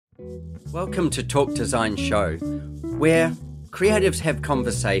Welcome to Talk Design Show, where creatives have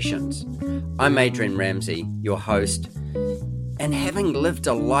conversations. I'm Adrian Ramsey, your host, and having lived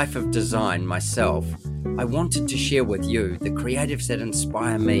a life of design myself, I wanted to share with you the creatives that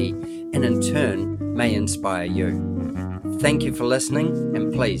inspire me and in turn may inspire you. Thank you for listening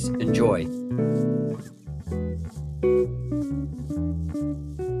and please enjoy.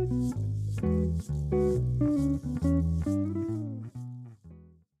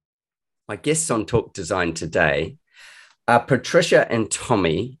 My guests on Talk Design today are Patricia and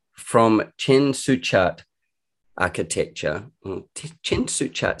Tommy from Chen Suchat Architecture. Chen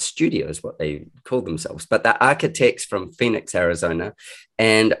Suchat Studio is what they call themselves, but they're architects from Phoenix, Arizona.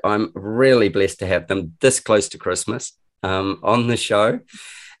 And I'm really blessed to have them this close to Christmas on the show.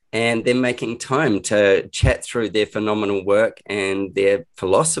 And they're making time to chat through their phenomenal work and their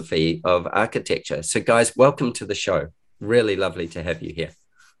philosophy of architecture. So guys, welcome to the show. Really lovely to have you here.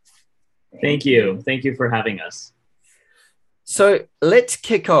 Thank you. Thank you for having us. So let's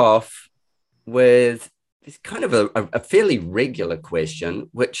kick off with kind of a fairly regular question,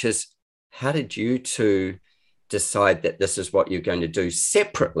 which is, how did you two decide that this is what you're going to do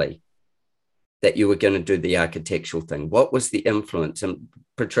separately, that you were going to do the architectural thing? What was the influence? And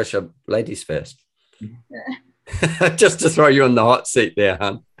Patricia, ladies first. Just to throw you on the hot seat there,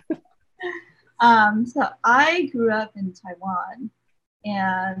 hon. So I grew up in Taiwan.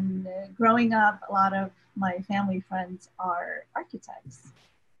 And growing up, a lot of my family friends are architects.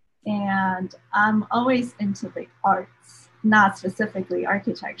 And I'm always into the arts, not specifically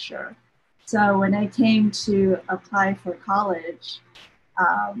architecture. So when I came to apply for college,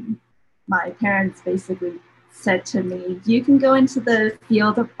 my parents basically said to me, you can go into the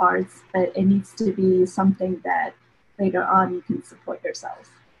field of arts, but it needs to be something that later on you can support yourself.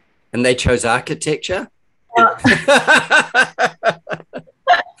 And they chose architecture?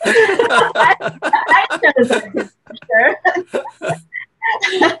 I chose architecture.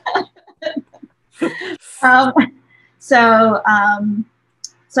 So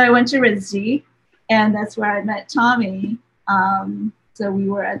I went to RISD, and that's where I met Tommy. So we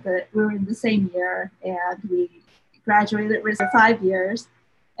were in the same year, and we graduated at RISD for 5 years,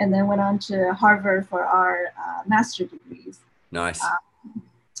 and then went on to Harvard for our master's degrees. Nice.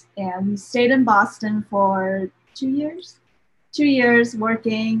 And we stayed in Boston for 2 years. 2 years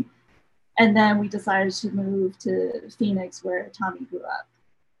working, and then we decided to move to Phoenix, where Tommy grew up.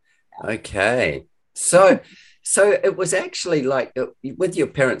 Okay, so it was actually like with your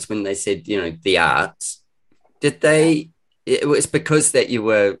parents when they said, the arts. Did they? It was because that you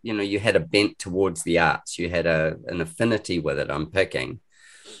were, you had a bent towards the arts. You had an affinity with it. I'm picking.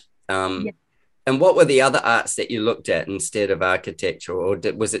 Yeah. And what were the other arts that you looked at instead of architecture, or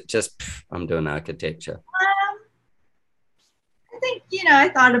was it just I'm doing architecture? I think, I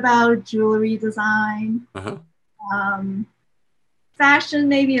thought about jewelry design, fashion,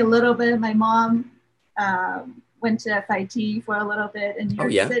 maybe a little bit. My mom went to FIT for a little bit in New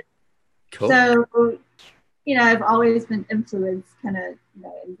York City. Cool. So, I've always been influenced kind of, in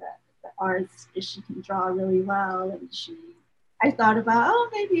the arts. She can draw really well. And I thought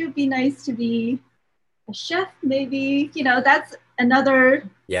about, maybe it would be nice to be a chef, maybe, that's another.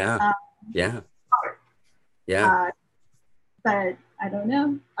 Yeah. Art. Yeah. But I don't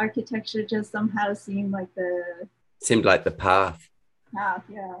know, architecture just somehow seemed like the path. Yeah.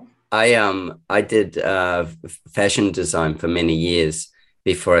 I did fashion design for many years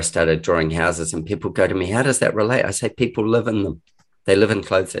before I started drawing houses, and people go to me, how does that relate? I say, people live in them. They live in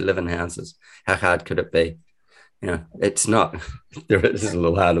clothes, they live in houses. How hard could it be? It's not. There is a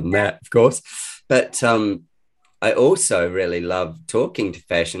little harder than that, of course. But I also really love talking to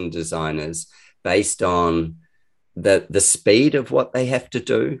fashion designers based on the speed of what they have to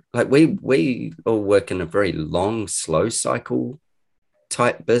do. Like we all work in a very long, slow cycle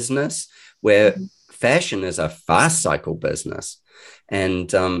type business, where fashion is a fast cycle business,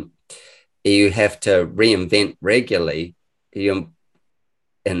 and you have to reinvent regularly.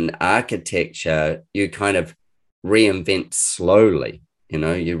 In architecture, you kind of reinvent slowly. You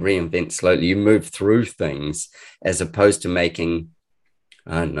reinvent slowly. You move through things, as opposed to making,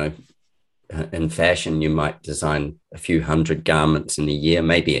 I don't know, in fashion, you might design a few hundred garments in a year,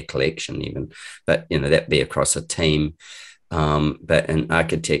 maybe a collection even, but, that'd be across a team. But in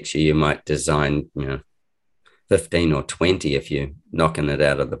architecture, you might design, 15 or 20 if you're knocking it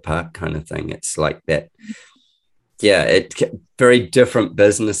out of the park kind of thing. It's like that. Yeah, it's very different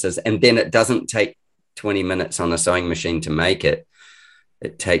businesses. And then it doesn't take 20 minutes on a sewing machine to make it.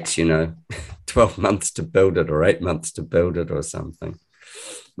 It takes, 12 months to build it or 8 months to build it or something.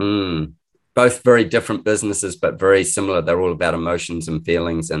 both very different businesses, but very similar. They're all about emotions and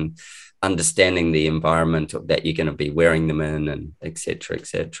feelings and understanding the environment that you're going to be wearing them in, and et cetera, et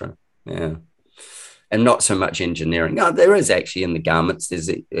cetera. Yeah. And not so much engineering. No, there is actually in the garments, there's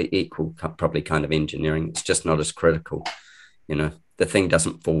equal probably kind of engineering. It's just not as critical. You know, the thing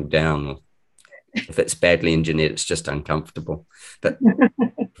doesn't fall down. Or if it's badly engineered, it's just uncomfortable. But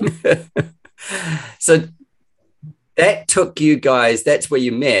so that took you guys, that's where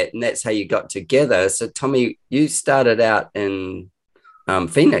you met and that's how you got together. So Tommy, you started out in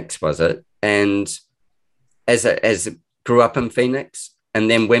Phoenix, was it? And as grew up in Phoenix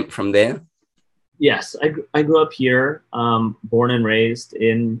and then went from there? Yes, I grew up here, born and raised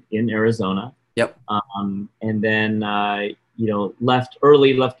in Arizona. Yep. And then left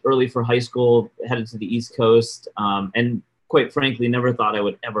early for high school, headed to the East Coast, and quite frankly, never thought I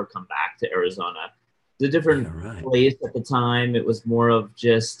would ever come back to Arizona. It's a different place at the time. It was more of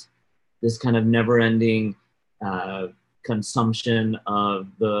just this kind of never-ending consumption of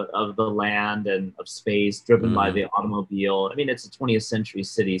the land and of space driven by the automobile. I mean, it's a 20th century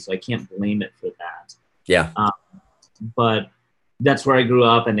city, so I can't blame it for that. Yeah. But that's where I grew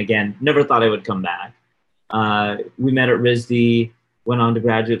up, and again, never thought I would come back. We met at RISD, went on to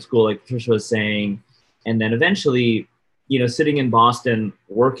graduate school, like Patricia was saying, and then eventually, sitting in Boston,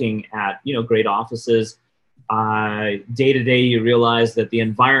 working at great offices. Day to day, you realize that the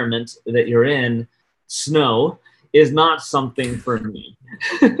environment that you're in, snow, is not something for me.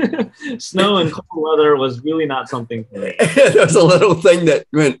 Snow and cold weather was really not something for me. There's a little thing that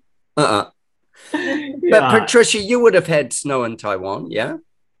went, Yeah. But Patricia, you would have had snow in Taiwan, yeah?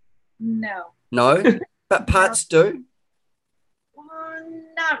 No. No? But parts do?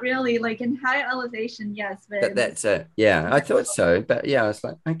 Not really. Like in high elevation, yes. But that's it. Yeah, I thought so. But yeah, I was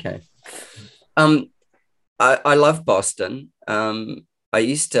like, okay. I love Boston. I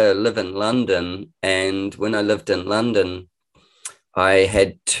used to live in London, and when I lived in London, I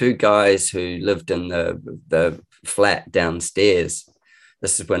had two guys who lived in the flat downstairs.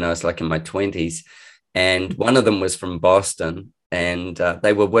 This is when I was like in my 20s, and one of them was from Boston, and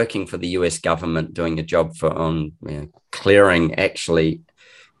they were working for the US government doing a job clearing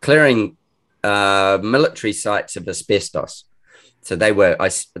military sites of asbestos. So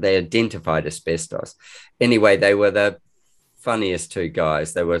they identified asbestos. Anyway, they were the funniest two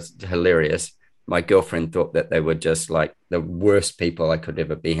guys. They were hilarious. My girlfriend thought that they were just like the worst people I could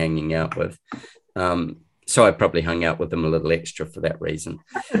ever be hanging out with. So I probably hung out with them a little extra for that reason.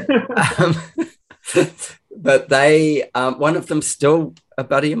 But they, one of them still a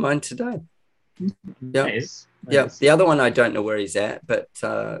buddy of mine today. Yeah. Nice. Yeah. The other one, I don't know where he's at, but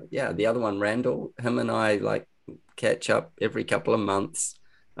the other one, Randall, him and I like catch up every couple of months.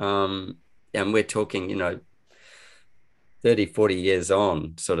 And we're talking, 30, 40 years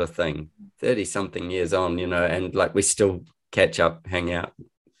on sort of thing, 30 something years on, and like we still catch up, hang out.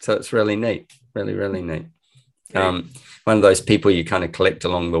 So it's really neat, really, really neat. One of those people you kind of collect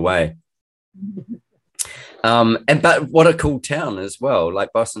along the way. But what a cool town as well.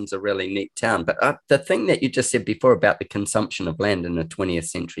 Like Boston's a really neat town. But the thing that you just said before about the consumption of land in a 20th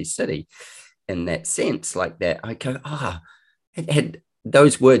century city, in that sense, like that, I go,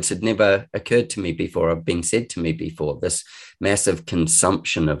 those words had never occurred to me before, or been said to me before, this massive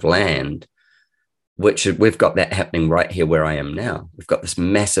consumption of land, which we've got that happening right here where I am now. We've got this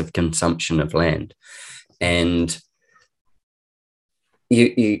massive consumption of land. And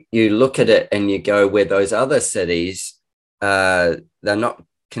you look at it and you go, where those other cities, they're not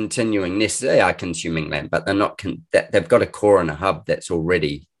continuing necessarily are consuming land, but they're not, they've got a core and a hub that's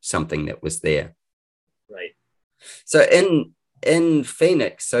already something that was there. Right. So in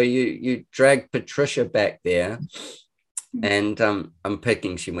Phoenix, so you dragged Patricia back there, and I'm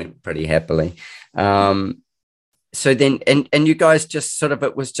picking she went pretty happily. So then, and you guys just sort of,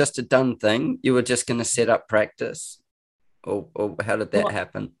 it was just a done thing. You were just going to set up practice, or how did that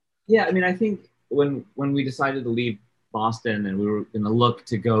happen? Yeah, I mean, I think when we decided to leave Boston and we were going to look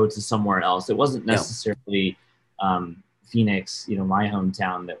to go to somewhere else, it wasn't necessarily Phoenix, my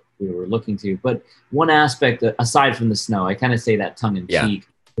hometown that we were looking to. But one aspect, aside from the snow, I kind of say that tongue in cheek,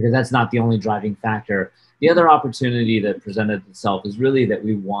 because that's not the only driving factor. The other opportunity that presented itself is really that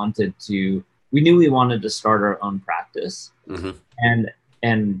we knew we wanted to start our own practice. Mm-hmm.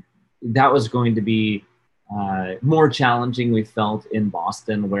 And that was going to be more challenging, we felt, in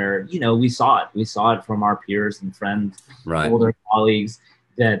Boston, where, we saw it from our peers and friends, older colleagues,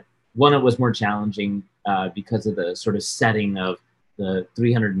 that one, it was more challenging because of the sort of setting of the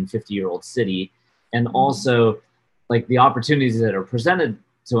 350-year-old city. And also, like, the opportunities that are presented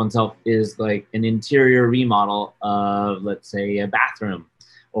to oneself is like an interior remodel of, let's say, a bathroom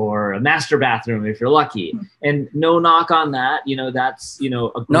or a master bathroom if you're lucky. And no knock on that. That's, a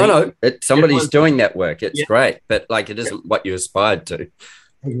great, no, somebody's doing that work. It's yeah. great, but like, it isn't what you aspired to.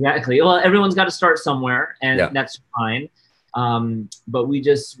 Exactly. Well, everyone's got to start somewhere, and Yeah. that's fine. But we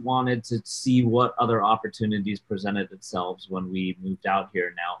just wanted to see what other opportunities presented themselves when we moved out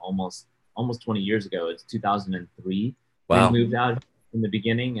here now almost 20 years ago. It's 2003. Wow. We moved out in the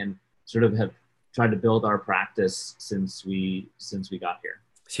beginning and sort of have tried to build our practice since we got here.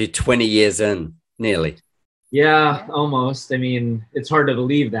 So you're 20 years in, nearly. Yeah, almost. I mean, it's hard to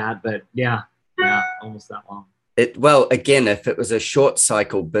believe that, but yeah, almost that long. Well, again, if it was a short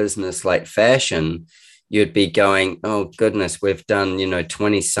cycle business like fashion, you'd be going, oh goodness, we've done,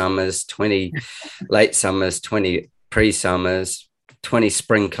 20 summers, 20 late summers, 20 pre-summers, 20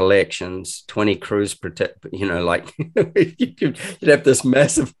 spring collections, 20 cruise like you'd have this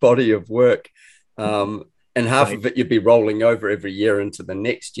massive body of work. And half of it you'd be rolling over every year into the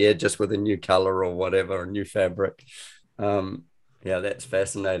next year, just with a new color or whatever, a new fabric. Yeah, that's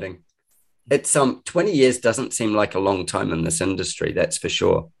fascinating. It's 20 years doesn't seem like a long time in this industry, that's for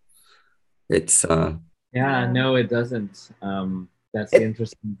sure. It's no, it doesn't. That's the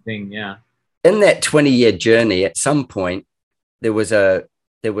interesting thing. Yeah. In that 20-year journey, at some point there was a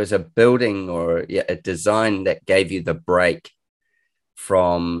building or a design that gave you the break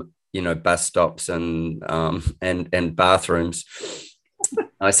from bus stops and bathrooms.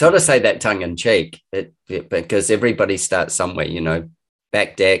 I sort of say that tongue in cheek, because everybody starts somewhere,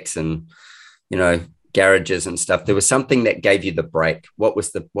 back decks and garages and stuff. There was something that gave you the break. What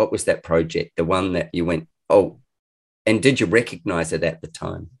was that project? The one that you went, oh, and did you recognize it at the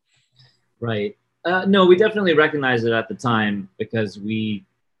time? Right. No, we definitely recognized it at the time because we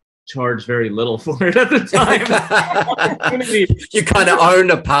charged very little for it at the time. You kind of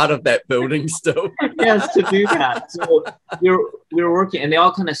own a part of that building still. Yes, to do that. So we were working, and they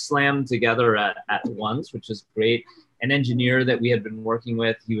all kind of slammed together at once, which is great. An engineer that we had been working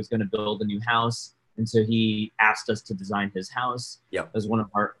with, he was going to build a new house. And so he asked us to design his house. Yeah. It was one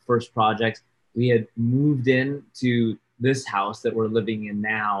of our first projects. We had moved into this house that we're living in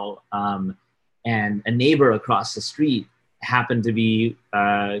now. And a neighbor across the street happened to be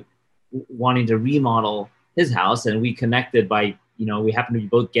wanting to remodel his house. And we connected by, we happened to be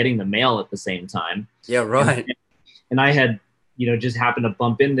both getting the mail at the same time. Yeah, right. And I had, just happened to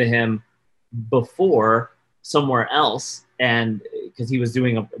bump into him before somewhere else, and because he was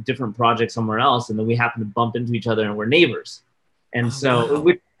doing a different project somewhere else, and then we happened to bump into each other and we're neighbors. And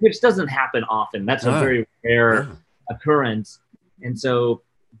which doesn't happen often. That's a very rare occurrence. And so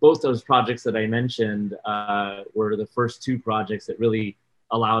both those projects that I mentioned were the first two projects that really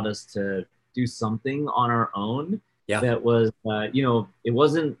allowed us to do something on our own. Yeah. That was, it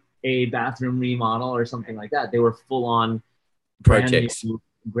wasn't a bathroom remodel or something like that. They were full on projects,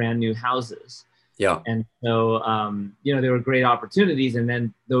 brand new houses. Yeah. And so, there were great opportunities, and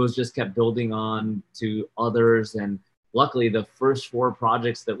then those just kept building on to others. And luckily the first 4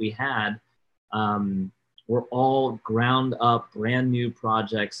 projects that we had were all ground up, brand new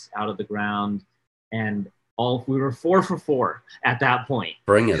projects out of the ground. And we were 4 for 4 at that point.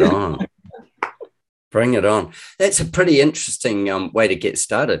 Bring it on. Bring it on. That's a pretty interesting way to get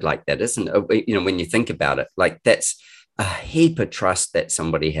started like that, isn't it? When you think about it, like that's a heap of trust that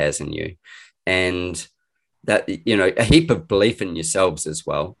somebody has in you. And that, a heap of belief in yourselves as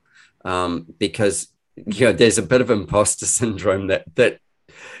well, because, there's a bit of imposter syndrome that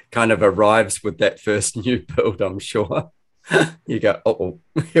kind of arrives with that first new build, I'm sure. You go, oh,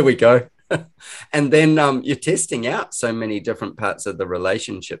 here we go. And then you're testing out so many different parts of the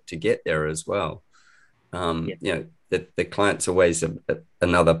relationship to get there as well. The client's always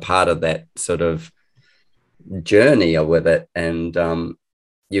another part of that sort of journey with it. And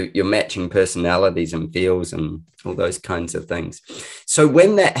you're matching personalities and feels and all those kinds of things. So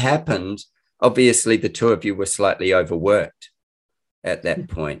when that happened, obviously the two of you were slightly overworked at that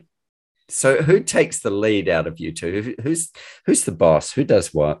point. So who takes the lead out of you two? Who's the boss? Who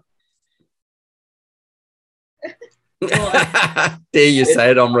does what? Dare you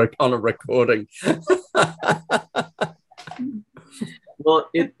say it on a recording? Well,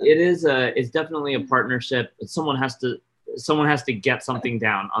 it's definitely a partnership. Someone has to get something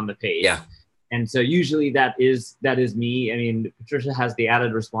down on the page. Yeah. And so usually that is me. I mean, Patricia has the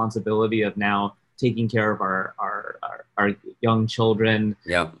added responsibility of now taking care of our young children.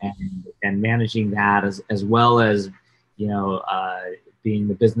 Yeah. And managing that as well as, being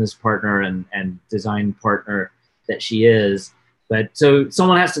the business partner and design partner that she is. But so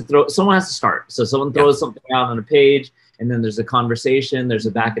someone has to start. So someone throws something out on a page, and then there's a conversation, there's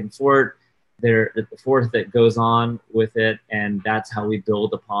a back and forth. the fourth that goes on with it, and that's how we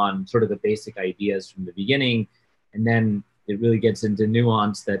build upon sort of the basic ideas from the beginning, and then it really gets into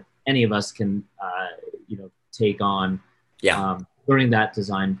nuance that any of us can take on during that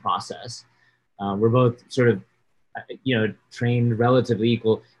design process. We're both sort of trained relatively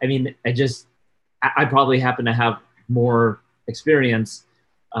equal. I mean, I probably happen to have more experience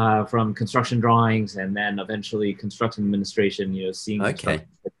from construction drawings and then eventually construction administration, seeing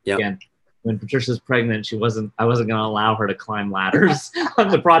again. When Patricia's pregnant, I wasn't going to allow her to climb ladders on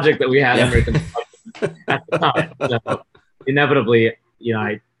the project that we had under construction at the time. So inevitably,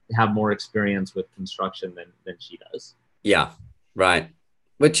 I have more experience with construction than she does. Yeah, right.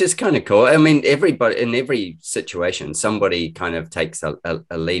 Which is kind of cool. I mean, everybody in every situation, somebody kind of takes a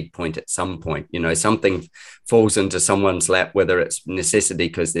lead point at some point. Something falls into someone's lap, whether it's necessity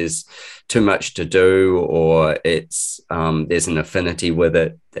because there's too much to do, or it's there's an affinity with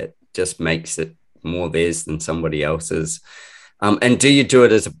it that just makes it more theirs than somebody else's. And do you do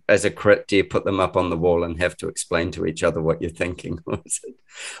it as a crit? Do you put them up on the wall and have to explain to each other what you're thinking,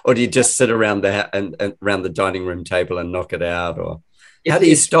 or do you just sit around around the dining room table and knock it out, or how do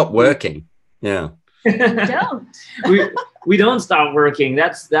you stop working? Yeah. Don't. we don't stop working.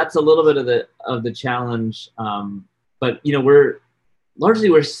 That's a little bit of the challenge. But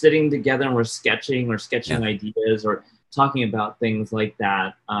we're sitting together and we're sketching ideas or talking about things like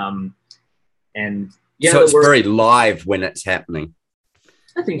that. And so it's very live when it's happening.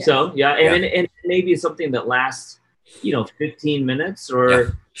 I think so. Yeah. And maybe it's something that lasts, 15 minutes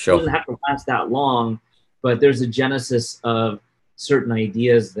or doesn't have to last that long, but there's a genesis of certain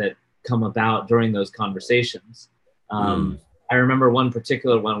ideas that come about during those conversations. I remember one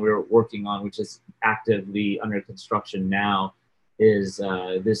particular one we were working on, which is actively under construction now, is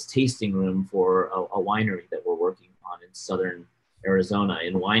this tasting room for a winery that we're working on in southern Arizona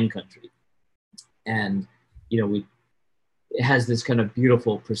in wine country. And, it has this kind of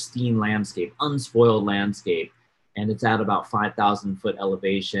beautiful, pristine landscape, unspoiled landscape. And it's at about 5,000 foot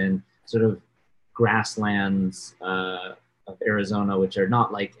elevation, sort of grasslands, of Arizona, which are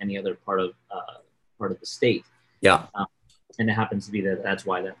not like any other part of the state. Yeah. And it happens to be that's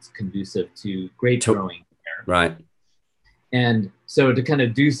why that's conducive to grape growing there. Right. And so to kind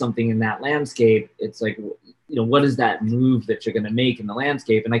of do something in that landscape, it's like, what is that move that you're going to make in the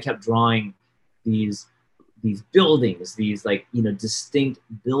landscape? And I kept drawing these buildings, these distinct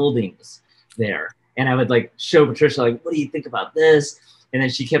buildings there. And I would show Patricia, what do you think about this? And then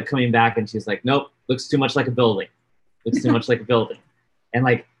she kept coming back and she's like, nope, looks too much like a building. Looks too much like a building.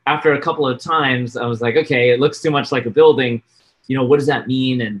 And after a couple of times, I was like, okay, it looks too much like a building. What does that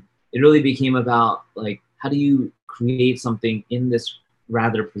mean? And it really became about how do you create something in this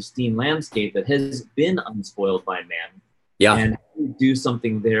rather pristine landscape that has been unspoiled by man? Yeah. And how do you do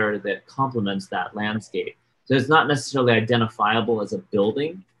something there that complements that landscape? So it's not necessarily identifiable as a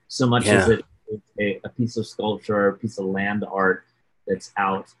building so much as it is a piece of sculpture or a piece of land art that's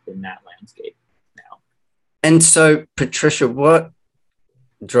out in that landscape now. And so, Patricia, what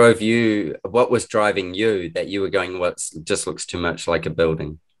was driving you that you were going, what just looks too much like a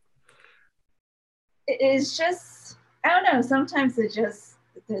building? It's just, I don't know, sometimes it just,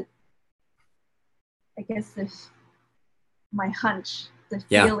 my hunch, the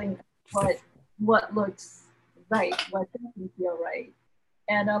feeling of what looks right, what doesn't feel right.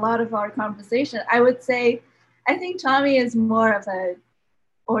 And a lot of our conversation, I would say, I think Tommy is more of a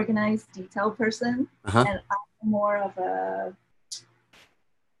organized detail person, and I'm more of a,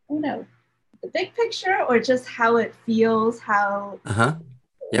 I don't know, the big picture or just how it feels, how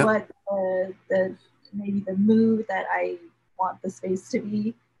what the maybe the mood that I want the space to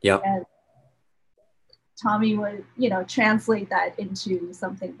be. And Tommy would, translate that into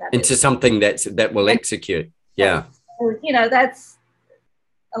something that will execute. Yeah. So, that's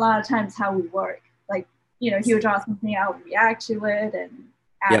a lot of times how we work. He would draw something out, react to it and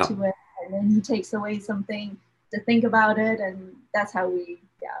add to it, and then he takes away something to think about it, and that's how we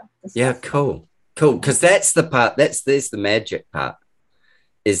cool. Because that's the part, there's the magic part,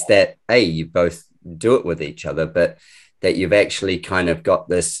 is that you both do it with each other, but that you've actually kind of got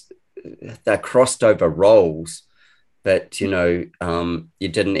this, they're crossed over roles, but you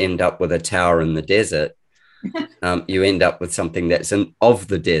didn't end up with a tower in the desert. You end up with something that's of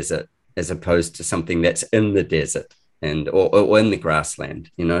the desert as opposed to something that's in the desert or in the grassland,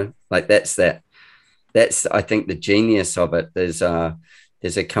 that's I think the genius of it. There's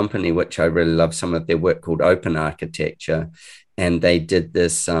a company which I really love some of their work called Open Architecture, and they did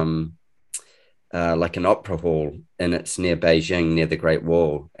this like an opera hall, and it's near Beijing, near the Great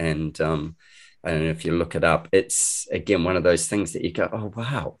Wall, and I don't know if you look it up. It's again one of those things that you go, oh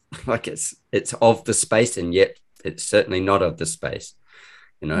wow, like it's of the space, and yet it's certainly not of the space.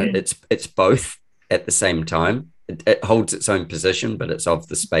 You know, it's both at the same time. It holds its own position, but it's of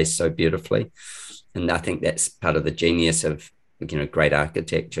the space so beautifully. And I think that's part of the genius of, you know, great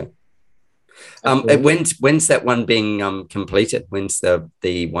architecture. When's that one being completed? When's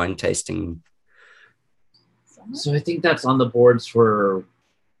the wine tasting? So I think that's on the boards for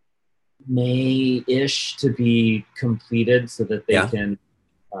May-ish to be completed, so that they can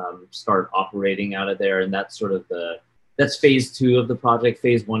start operating out of there. And that's sort of that's phase 2 of the project.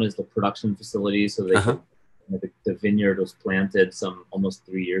 Phase 1 is the production facility, so they the vineyard was planted almost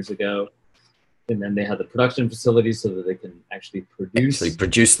 3 years ago, and then they had the production facility so that they can actually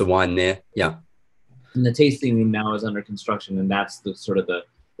produce the wine there. Yeah. And the tasting room now is under construction, and that's the sort of the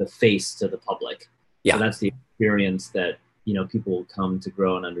face to the public. Yeah. So that's the experience that, you know, people will come to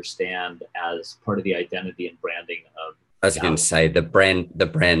grow and understand as part of the identity and branding of. I was going to say the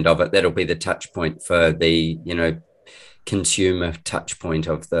brand of it, that'll be the touch point for the, you know, consumer touch point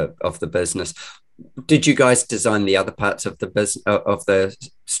of the business. Did you guys design the other parts of the business, of the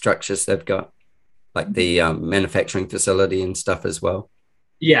structures they've got, like the manufacturing facility and stuff as well?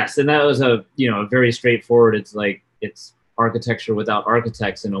 Yes, and that was a very straightforward. It's like it's architecture without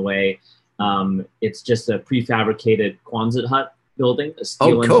architects in a way. It's just a prefabricated Quonset hut building. A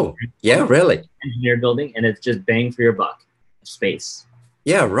steel cool. Yeah, really. Engineered building, and it's just bang for your buck space.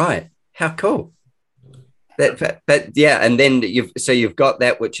 Yeah, right. How cool. But yeah, and then you've got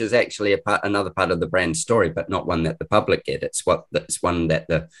that, which is actually another part of the brand story, but not one that the public get. It's one that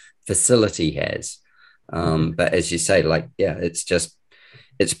the facility has. But as you say, like, yeah,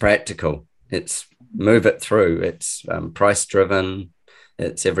 it's practical. It's move it through. It's price driven.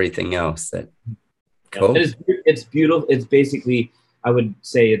 It's everything else. That cool. It's beautiful. It's basically, I would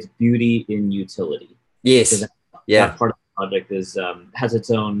say, it's beauty in utility. Yes. So that part of the project is has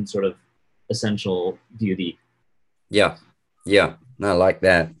its own sort of essential beauty. Yeah. I like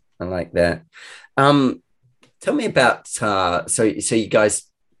that. Tell me about so you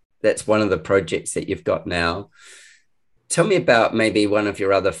guys, that's one of the projects that you've got now. Tell me about maybe one of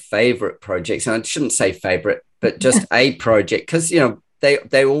your other favorite projects. And I shouldn't say favorite, but just a project, because, you know,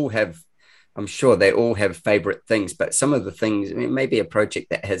 they all have, I'm sure they all have favorite things, but some of the things, I mean, maybe a project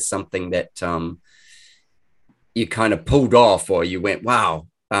that has something that you kind of pulled off, or you went, wow,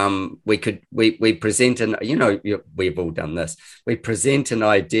 we present an, you know, we've all done this. We present an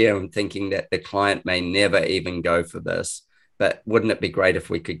idea and thinking that the client may never even go for this, but wouldn't it be great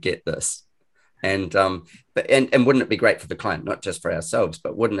if we could get this? And wouldn't it be great for the client, not just for ourselves,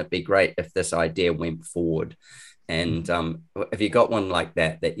 but wouldn't it be great if this idea went forward? And have you got one like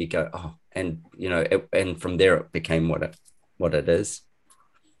that you go, oh, and you know, and from there it became what it is?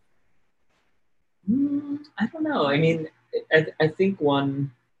 I don't know. I mean, I think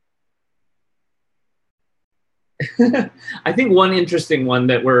one. I think one interesting one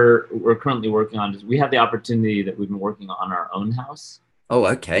that we're currently working on is we have the opportunity that we've been working on our own house. Oh,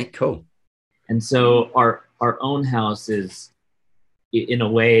 okay, cool. And so our own house is, in a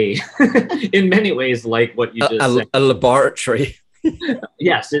way, in many ways, like what you just said. A laboratory.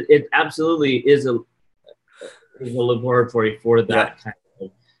 Yes, it absolutely is a laboratory for that kind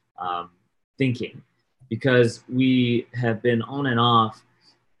of thinking, because we have been on and off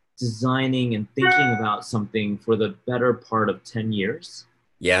designing and thinking about something for the better part of 10 years.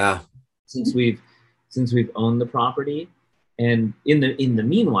 Yeah. Since we've owned the property. And in the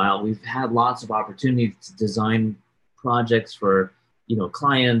meanwhile, we've had lots of opportunities to design projects for, you know,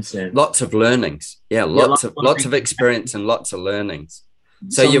 clients, and lots of learnings. Yeah, lots of experience and lots of learnings.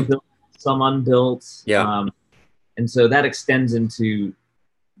 So some built, some unbuilt. Yeah. And so that extends into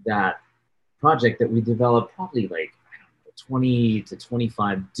that project that we developed, probably like 20 to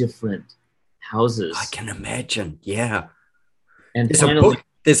 25 different houses. I can imagine. Yeah. And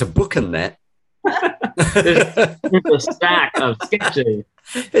there's a book in that. there's a stack of sketches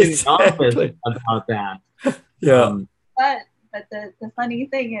in the office about that. Yeah. But the funny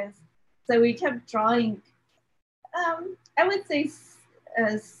thing is, so we kept drawing, I would say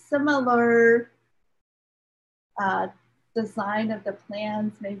a similar design of the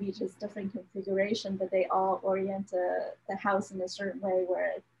plans, maybe just different configuration, but they all orient the house in a certain way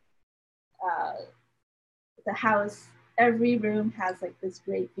where the house, every room has like this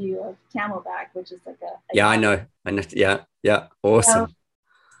great view of Camelback, which is like a I know. Yeah. Awesome.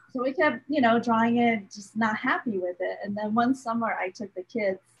 So we kept, you know, drawing it, just not happy with it. And then one summer I took the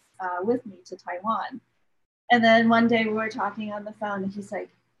kids with me to Taiwan. And then one day we were talking on the phone and he's like,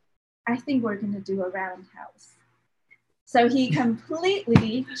 I think we're going to do a round house. So he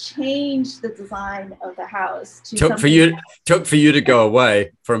completely changed the design of the house to took for you to go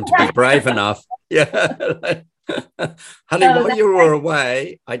away for him to be brave enough. Yeah. Honey, while you were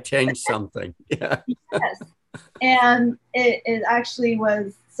away, I changed something. Yeah. Yes. And it actually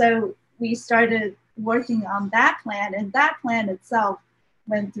was, so we started working on that plan, and that plan itself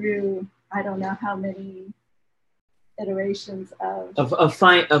went through, I don't know how many iterations of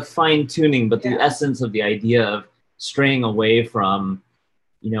fine tuning, but the essence of the idea of straying away from,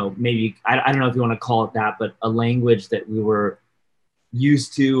 maybe, I don't know if you want to call it that, but a language that we were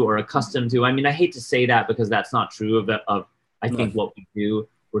used to or accustomed to. I mean, I hate to say that because that's not true of I think what we do.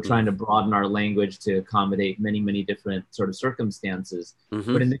 We're trying to broaden our language to accommodate many, many different sort of circumstances.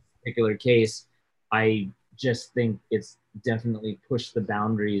 Mm-hmm. But in this particular case, I just think it's definitely pushed the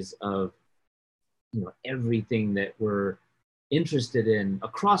boundaries of, everything that we're interested in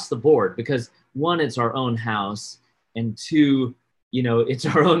across the board, because one, it's our own house, and two, it's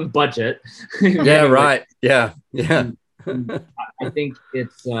our own budget. Yeah, right. Yeah. I think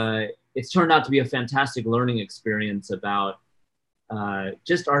it's turned out to be a fantastic learning experience about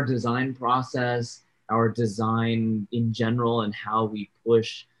just our design process, our design in general, and how we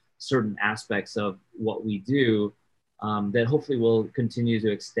push certain aspects of what we do that hopefully will continue to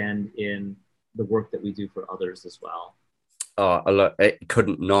extend in the work that we do for others as well. Oh, look, it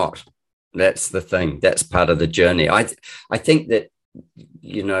couldn't not. That's the thing. That's part of the journey. I think that,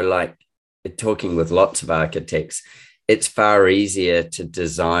 like talking with lots of architects, it's far easier to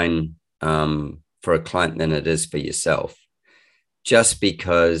design for a client than it is for yourself, just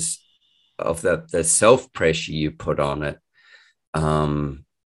because of the self-pressure you put on it.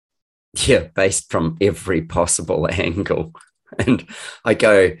 Based from every possible angle. And I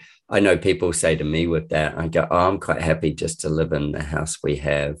know people say to me with that, I go, I'm quite happy just to live in the house we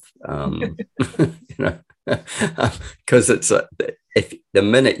have. Because it's if the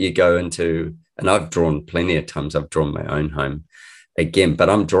minute you go into, and I've drawn plenty of times, I've drawn my own home again, but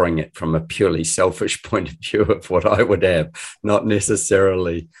I'm drawing it from a purely selfish point of view of what I would have, not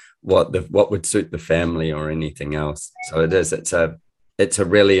necessarily what would suit the family or anything else. So it's a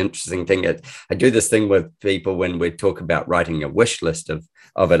really interesting thing. I do this thing with people when we talk about writing a wish list of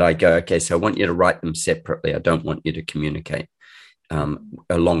it. I go, okay, so I want you to write them separately. I don't want you to communicate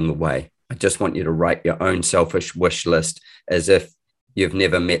along the way. I just want you to write your own selfish wish list as if you've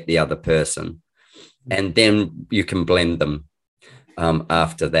never met the other person. And then you can blend them.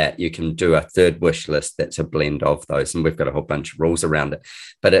 After that, you can do a third wish list that's a blend of those. And we've got a whole bunch of rules around it.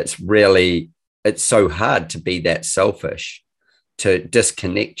 But it's so hard to be that selfish, to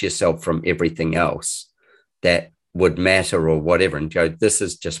disconnect yourself from everything else that would matter or whatever, and go, this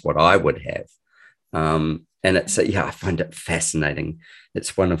is just what I would have. And it's, I find it fascinating.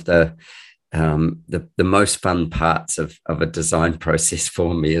 It's one of the most fun parts of a design process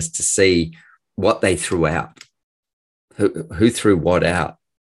for me, is to see what they threw out, who threw what out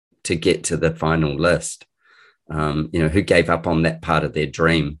to get to the final list. Who gave up on that part of their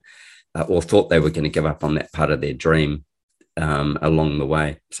dream or thought they were going to give up on that part of their dream along the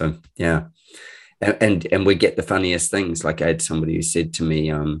way. So yeah, and we get the funniest things. Like I had somebody who said to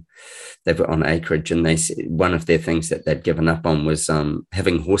me, they were on acreage, and they said one of their things that they'd given up on was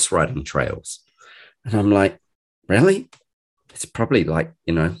having horse riding trails. And I'm like, really? It's probably like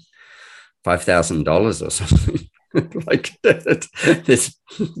 $5,000 or something. Like that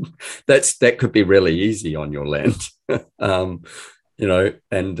could be really easy on your land. And they're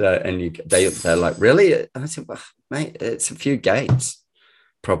like, really? And I said, well, mate, it's a few gates,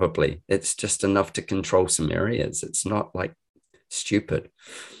 probably. It's just enough to control some areas. It's not like stupid,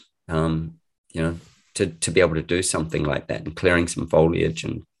 to be able to do something like that, and clearing some foliage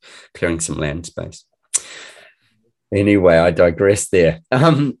and clearing some land space. Anyway, I digress there.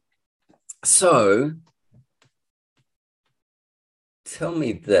 So tell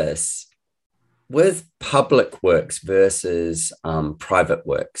me this, with public works versus private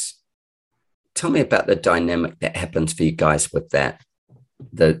works, tell me about the dynamic that happens for you guys with that.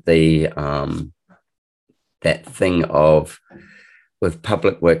 That thing of, with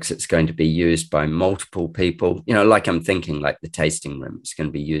public works, it's going to be used by multiple people. Like I'm thinking like the tasting room, it's going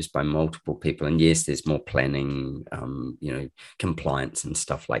to be used by multiple people. And yes, there's more planning, compliance and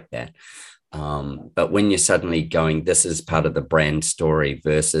stuff like that. But when you're suddenly going, this is part of the brand story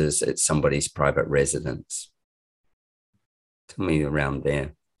versus it's somebody's private residence. Tell me around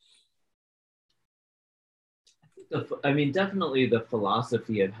there. I mean, definitely the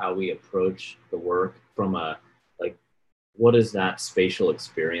philosophy of how we approach the work from what is that spatial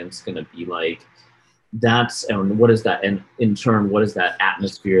experience going to be like? And what is that, and in turn, what is that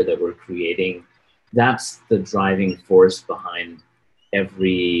atmosphere that we're creating that's the driving force behind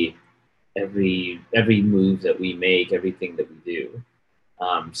every move that we make, everything that we do.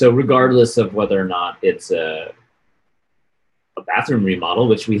 So regardless of whether or not it's a bathroom remodel,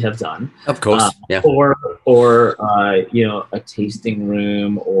 which we have done, of course, yeah, or you know, a tasting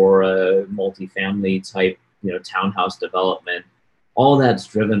room or a multifamily type, you know, townhouse development, all that's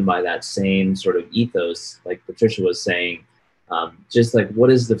driven by that same sort of ethos, like Patricia was saying. Just like, what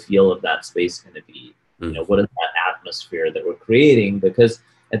is the feel of that space going to be? You know, what is that atmosphere that we're creating? Because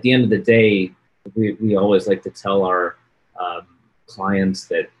at the end of the day, we always like to tell our clients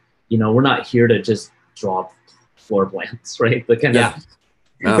that, you know, we're not here to just draw floor plans, right? The kind of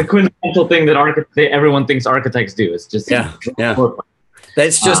the quintessential thing that everyone thinks architects do is just draw floor plans.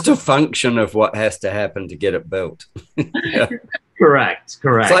 That's just a function of what has to happen to get it built. Correct.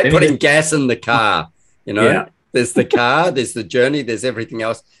 It's like putting gas in the car, you know. There's the car, there's the journey, there's everything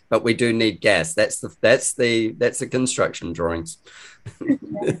else, but we do need gas. That's the construction drawings.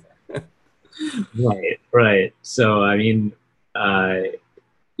 Right. So I mean,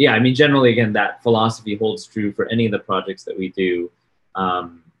 generally, again, that philosophy holds true for any of the projects that we do. I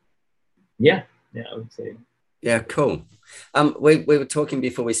would say. Yeah, cool. We were talking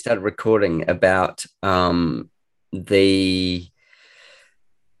before we started recording about that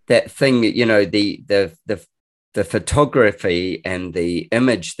thing, you know, the photography and the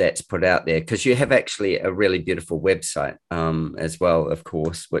image that's put out there, because you have actually a really beautiful website as well, of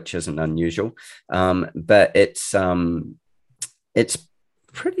course, which isn't unusual, but it's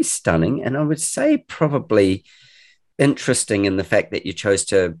pretty stunning, and I would say probably interesting in the fact that you chose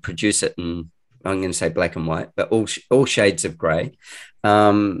to produce it in, I'm going to say black and white, but all shades of gray,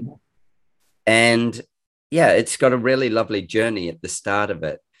 and yeah, it's got a really lovely journey at the start of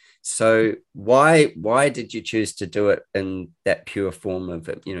it. So why did you choose to do it in that pure form of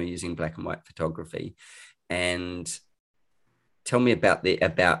it, you know, using black and white photography? And tell me about the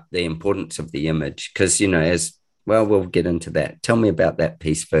importance of the image, because, you know, as well, we'll get into that. Tell me about that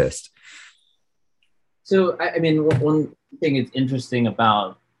piece first. So I mean, one thing that's interesting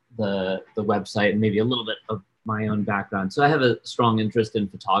about the website, and maybe a little bit of my own background. So I have a strong interest in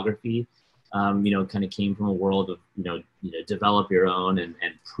photography. You know, kind of came from a world of, you know, develop your own and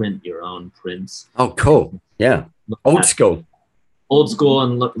print your own prints. Oh, cool. Yeah. Old school,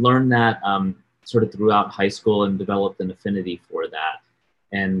 and learn that sort of throughout high school, and developed an affinity for that.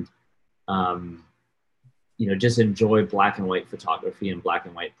 And, you know, just enjoy black and white photography and black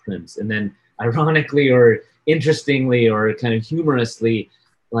and white prints. And then ironically, or interestingly, or kind of humorously,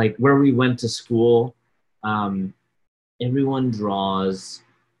 like where we went to school, everyone draws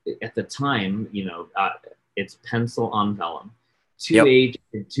at the time, you know, it's pencil on vellum, 2H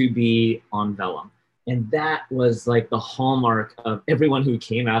and 2B on vellum. And that was like the hallmark of everyone who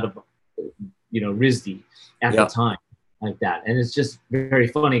came out of, you know, RISD at the time, like that. And it's just very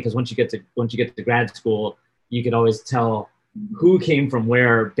funny, because once you get to grad school, you could always tell who came from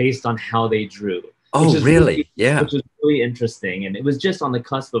where based on how they drew. Oh, really? Yeah. Which was really interesting. And it was just on the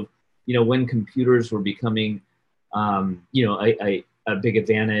cusp of, you know, when computers were becoming, you know, a big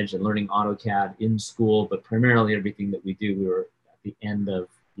advantage, and learning AutoCAD in school, but primarily everything that we do, we were at the end of,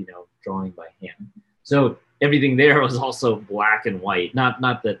 you know, drawing by hand. So everything there was also black and white. Not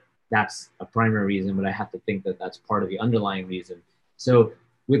that that's a primary reason, but I have to think that that's part of the underlying reason. So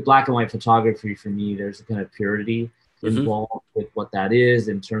with black and white photography, for me, there's a kind of purity involved with what that is,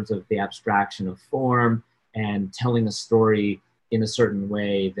 in terms of the abstraction of form and telling a story in a certain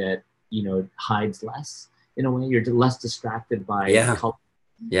way that, you know, hides less. In a way, you're less distracted by color.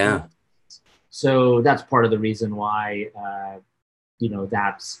 Yeah. So that's part of the reason why, you know,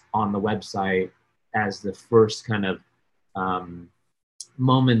 that's on the website as the first kind of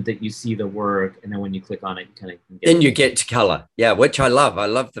moment that you see the work, and then when you click on it, you kind of you get to color. Yeah, which I love. I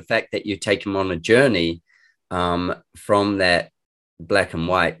love the fact that you take them on a journey from that black and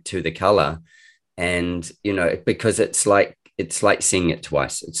white to the color, and, you know, because it's like seeing it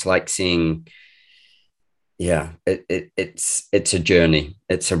twice. It's like seeing. Yeah, it's a journey.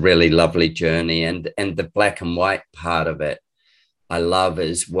 It's a really lovely journey, and the black and white part of it, I love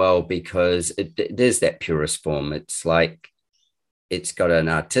as well, because it is that purest form. It's like it's got an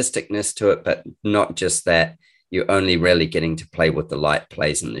artisticness to it, but not just that. You're only really getting to play with the light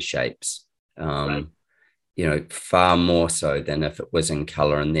plays and the shapes. You know, far more so than if it was in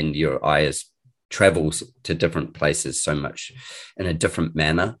color, and then your eye travels to different places so much in a different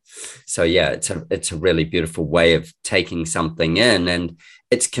manner. So yeah, it's a really beautiful way of taking something in, and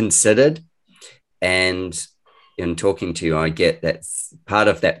it's considered. And in talking to you, I get that's part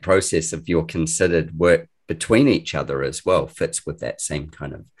of that process of your considered work between each other as well, fits with that same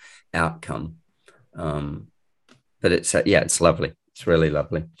kind of outcome. But it's yeah, it's lovely. It's really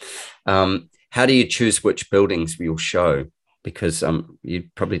lovely. How do you choose which buildings you'll show? Because you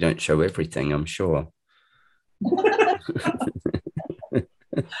probably don't show everything, I'm sure.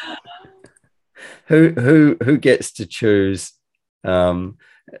 Who gets to choose?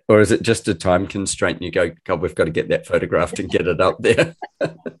 Or is it just a time constraint? You go, God, we've got to get that photographed and get it up there.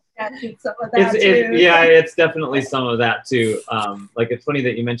 It's definitely some of that too. Like, it's funny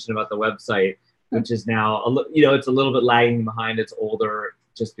that you mentioned about the website, which is now, it's a little bit lagging behind. It's older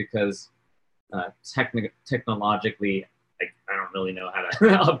just because technologically, I don't really know how to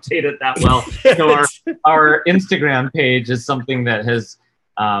update it that well. So our Instagram page is something that has,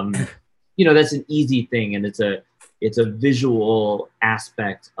 that's an easy thing, and it's a visual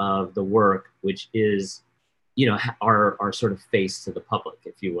aspect of the work, which is, our sort of face to the public,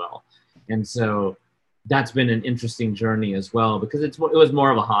 if you will. And so that's been an interesting journey as well, because it was more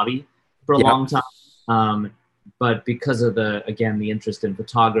of a hobby for a long time. But because of the interest in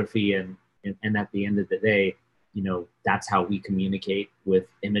photography and at the end of the day, that's how we communicate with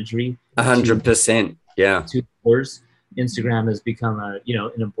imagery. 100%. Yeah. To others. Instagram has become an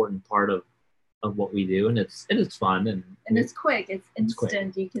important part of what we do, and it's fun and it's quick. It's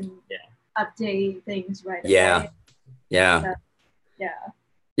instant. Quick. You can update things right away. Yeah. So,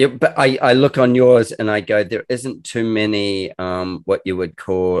 yeah, but I look on yours and I go, there isn't too many what you would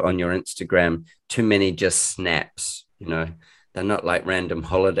call on your Instagram, too many just snaps. They're not like random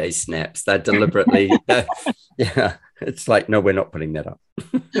holiday snaps. They're deliberately it's like, no, we're not putting that up.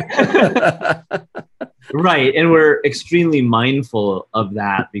 Right. And we're extremely mindful of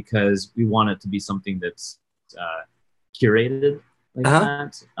that because we want it to be something that's curated like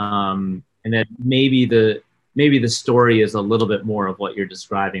that. And that maybe the story is a little bit more of what you're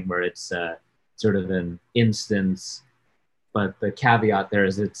describing, where it's sort of an instance, but the caveat there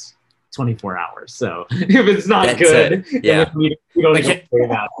is it's 24 hours. So if it's not good, we don't say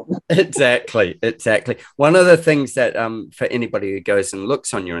that. Exactly. One of the things that for anybody who goes and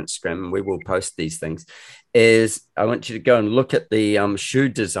looks on your Instagram, and we will post these things, is I want you to go and look at the shoe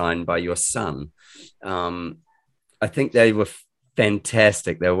design by your son. I think they were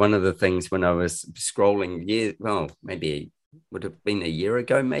fantastic. They were one of the things when I was scrolling maybe would have been a year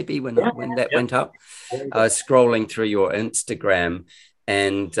ago, maybe when that went up. I was scrolling through your Instagram.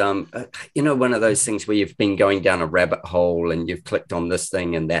 And, one of those things where you've been going down a rabbit hole and you've clicked on this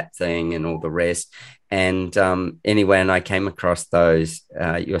thing and that thing and all the rest. And anyway, and I came across those,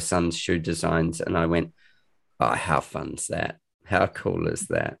 your son's shoe designs, and I went, oh, how fun's that? How cool is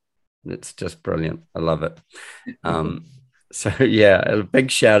that? It's just brilliant. I love it. So, yeah, a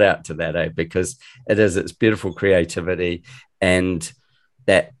big shout out to that, because it's beautiful creativity. And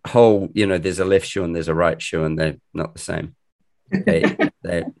that whole, there's a left shoe and there's a right shoe, and they're not the same. They're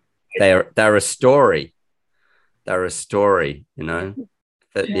a story. They're a story,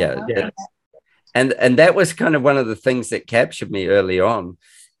 But and that was kind of one of the things that captured me early on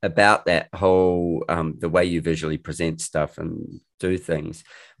about that whole the way you visually present stuff and do things,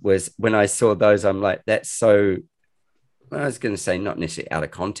 was when I saw those, I'm like, that's so, I was going to say not necessarily out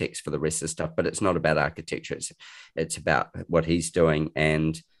of context for the rest of the stuff, but it's not about architecture. It's about what he's doing,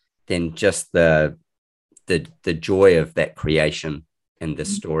 and then just the joy of that creation and the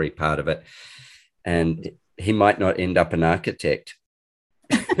story part of it. And he might not end up an architect.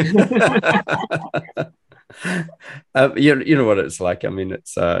 You know what it's like. I mean,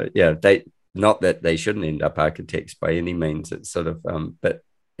 it's they, not that they shouldn't end up architects by any means. It's sort of but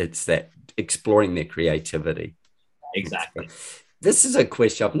it's that exploring their creativity. Exactly. This is a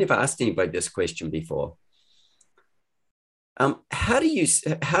question I've never asked anybody this question before. How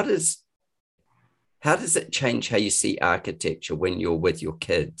does it change how you see architecture when you're with your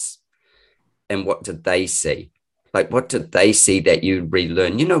kids? And what did they see? Like, what did they see that you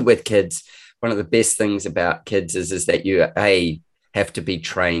relearn? With kids, one of the best things about kids is that you, have to be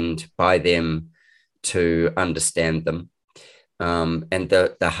trained by them to understand them. And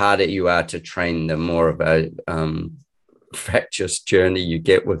the harder you are to train, the more of a fractious journey you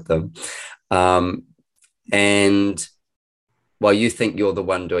get with them. And while you think you're the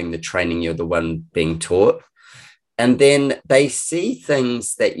one doing the training, you're the one being taught. And then they see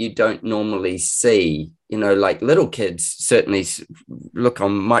things that you don't normally see, like little kids certainly look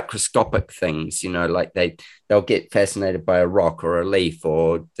on microscopic things, like they'll get fascinated by a rock or a leaf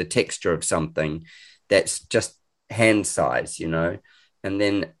or the texture of something that's just hand size, and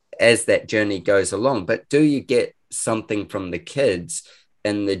then as that journey goes along, but do you get something from the kids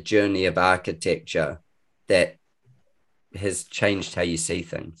in the journey of architecture that has changed how you see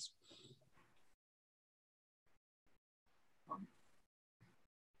things?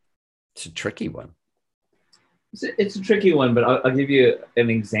 It's a tricky one. It's a tricky one, but I'll give you an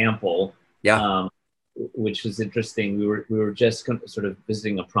example. Yeah. Which was interesting. We were just sort of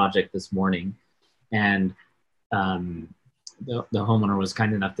visiting a project this morning, and the homeowner was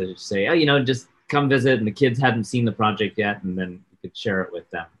kind enough to say, oh, just come visit, and the kids hadn't seen the project yet, and then you could share it with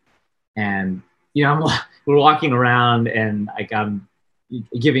them. And we're walking around, and I'm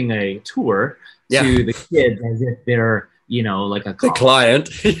giving a tour to the kids as if they're like a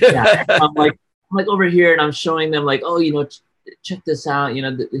client. Yeah. I'm like over here, and I'm showing them like, oh, check this out.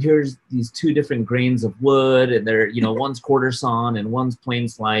 Here's these two different grains of wood, and they're one's quarter sawn and one's plain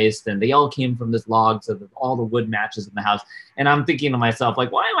sliced, and they all came from this log, so that all the wood matches in the house. And I'm thinking to myself,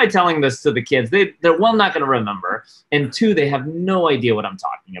 like, why am I telling this to the kids? They're one, not going to remember, and two, they have no idea what I'm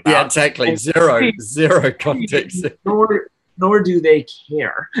talking about. Yeah, exactly. And zero context. Nor do they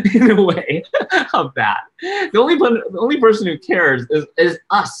care in a way of that. The only person who cares is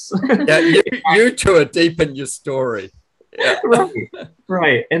us. Yeah, you two are deep in your story. Yeah.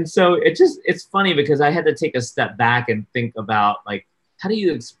 Right. And so it's funny because I had to take a step back and think about, like, how do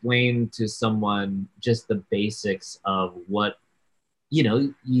you explain to someone just the basics of what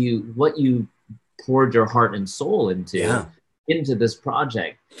you poured your heart and soul into this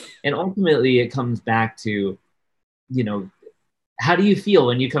project. And ultimately it comes back to, how do you feel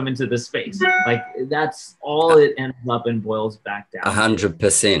when you come into this space? Like, that's all it ends up and boils back down.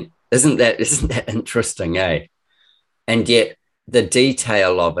 100%. Isn't that interesting, eh? And yet the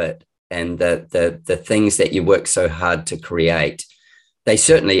detail of it and the things that you work so hard to create, they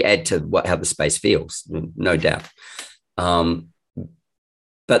certainly add to how the space feels, no doubt. But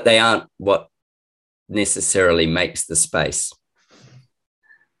they aren't what necessarily makes the space.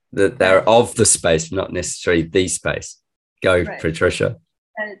 That they're of the space, not necessarily the space. Go, right. Patricia.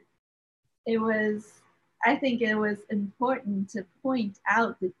 I think it was important to point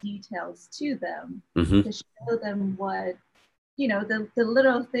out the details to them, to show them what, the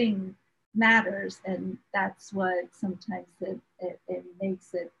little thing matters. And that's what sometimes it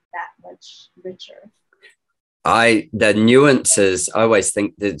makes it that much richer. The nuances, I always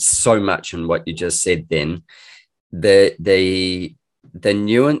think there's so much in what you just said then. The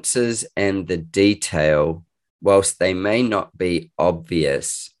nuances and the detail, whilst they may not be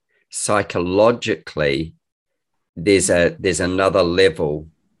obvious, psychologically, there's another level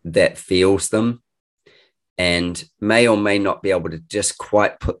that feels them and may or may not be able to just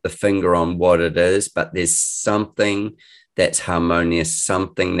quite put the finger on what it is, but there's something that's harmonious,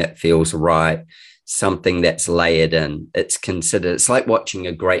 something that feels right, something that's layered in. It's like watching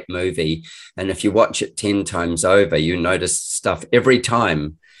a great movie, and if you watch it 10 times over, you notice stuff every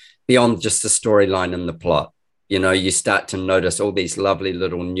time beyond just the storyline and the plot. You start to notice all these lovely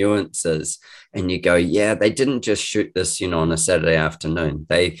little nuances, and you go, yeah, they didn't just shoot this, on a Saturday afternoon.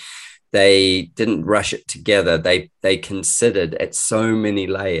 They didn't rush it together. They considered at so many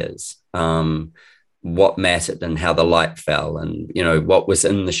layers what mattered and how the light fell, and what was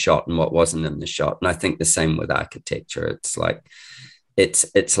in the shot and what wasn't in the shot. And I think the same with architecture. It's like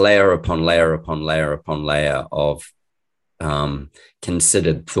it's layer upon layer upon layer upon layer of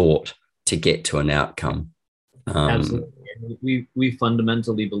considered thought to get to an outcome. Absolutely. We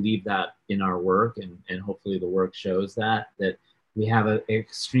fundamentally believe that in our work, and hopefully the work shows that we have an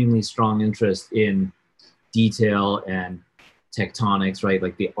extremely strong interest in detail and tectonics, right?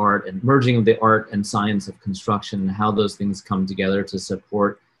 Like the art and merging of the art and science of construction, and how those things come together to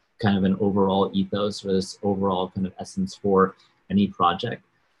support kind of an overall ethos, or this overall kind of essence for any project.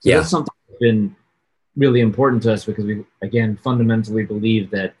 So that's something that's been really important to us, because we, again, fundamentally believe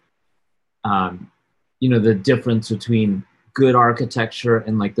that the difference between good architecture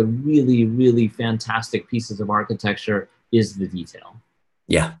and like the really, really fantastic pieces of architecture is the detail.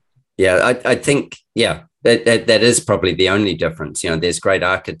 Yeah. I think, that is probably the only difference. There's great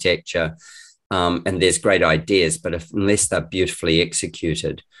architecture and there's great ideas, but unless they're beautifully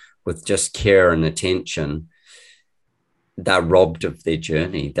executed with just care and attention, they're robbed of their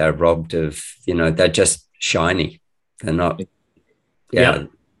journey. They're robbed of, they're just shiny. They're not. Yeah.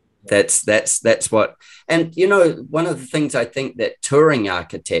 That's what, and one of the things I think that touring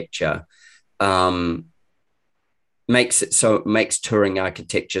architecture makes touring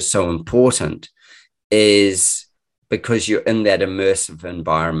architecture so important is because you're in that immersive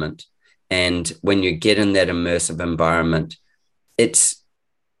environment. And when you get in that immersive environment, there's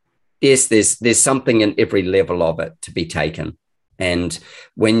something in every level of it to be taken. And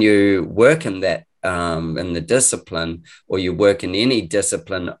when you work in that in the discipline, or you work in any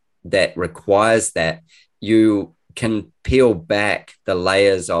discipline that requires that, you can peel back the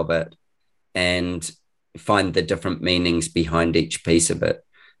layers of it and find the different meanings behind each piece of it.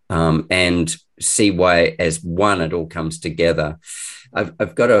 and see why as one it all comes together.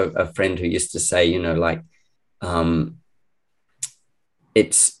 I've got a friend who used to say, you know, like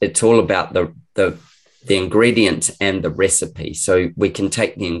it's all about the ingredients and the recipe. So we can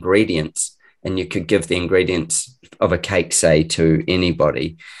take the ingredients, and you could give the ingredients of a cake, say, to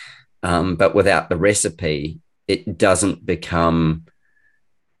anybody, but without the recipe, it doesn't become,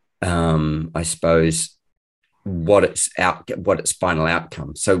 I suppose, what its final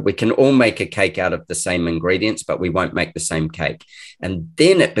outcome. So we can all make a cake out of the same ingredients, but we won't make the same cake. And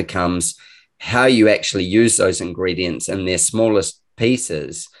then it becomes how you actually use those ingredients in their smallest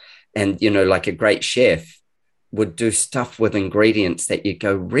pieces. And, you know, like a great chef would do stuff with ingredients that you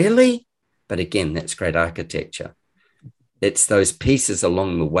go, really? But again, that's great architecture. It's those pieces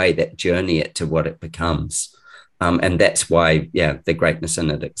along the way that journey it to what it becomes. And that's why, yeah, the greatness in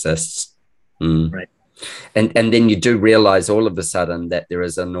it exists. Right. And then you do realize all of a sudden that there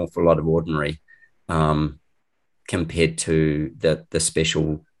is an awful lot of ordinary compared to the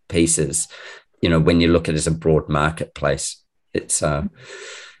special pieces. You know, when you look at it as a broad marketplace, there's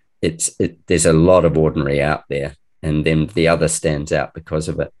a lot of ordinary out there, and then the other stands out because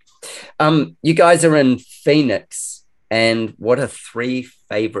of it. You guys are in Phoenix, and what are 3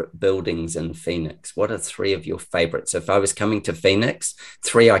 favorite buildings in Phoenix? What are 3 of your favorites? If I was coming to Phoenix,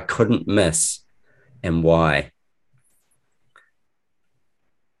 3 I couldn't miss. And why?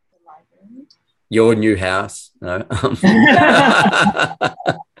 The library. Your new house? No.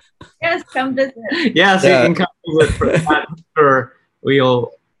 Yes, come visit. Yes, you can come visit for that. Sure,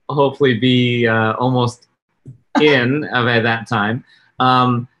 we'll hopefully be almost in by that time.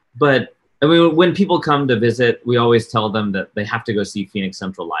 But I mean, when people come to visit, we always tell them that they have to go see Phoenix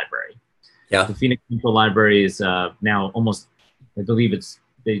Central Library. Yeah. The Phoenix Central Library is now almost, I believe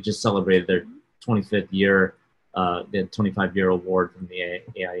they just celebrated their 25th year, the 25-year award from the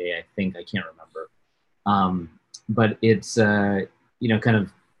AIA, I think. I can't remember. But it's, you know, kind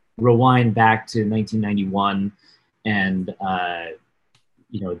of rewind back to 1991 and,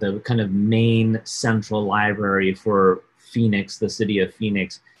 you know, the kind of main central library for Phoenix, the city of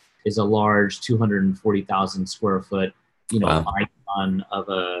Phoenix, is a large 240,000 square foot, you know, wow. icon of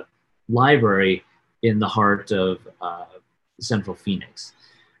a library in the heart of central Phoenix.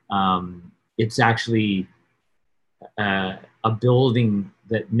 It's actually a building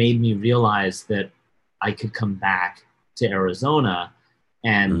that made me realize that I could come back to Arizona,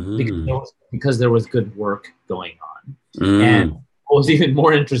 and because there was good work going on. And what was even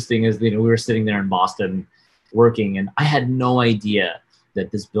more interesting is, you know, we were sitting there in Boston working, and I had no idea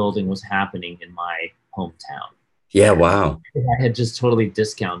that this building was happening in my hometown. Yeah, wow. I had just totally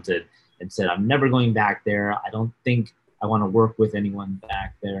discounted and said, I'm never going back there. I don't think I want to work with anyone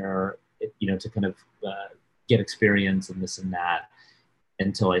back there, you know, to kind of get experience and this and that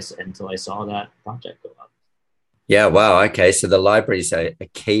until I saw that project go up. Yeah, wow. Okay, so the library's a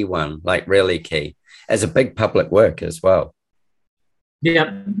key one, like really key, as a big public work as well.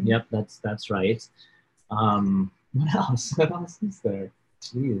 Yep, that's right. What else? What else is there?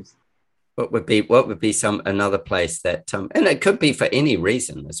 Jeez. What would be another place that and it could be for any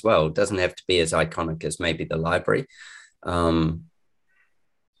reason as well. It doesn't have to be as iconic as maybe the library. Yeah,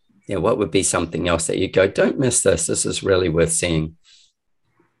 what would be something else that you go, don't miss this? This is really worth seeing.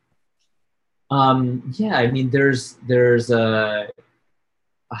 Yeah, I mean, there's a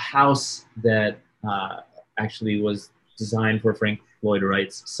house that actually was designed for Frank Lloyd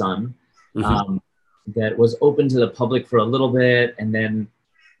Wright's son, that was open to the public for a little bit, and then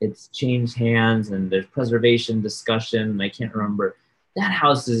it's changed hands, and there's preservation discussion, and I can't remember. That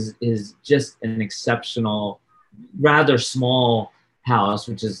house is just an exceptional, rather small house,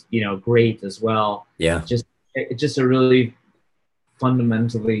 which is, you know, great as well. Yeah. Just a really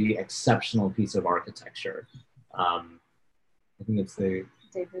fundamentally exceptional piece of architecture. I think it's the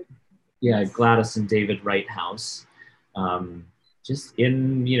Gladys and David Wright house. Just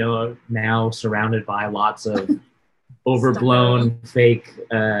in, you know, now surrounded by lots of overblown fake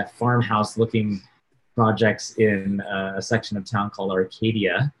farmhouse looking projects in a section of town called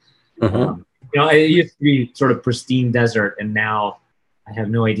Arcadia. You know, it used to be sort of pristine desert, and now I have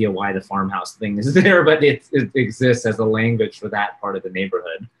no idea why the farmhouse thing is there, but it exists as a language for that part of the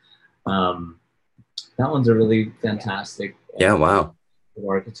neighborhood. That one's a really fantastic. Yeah, wow.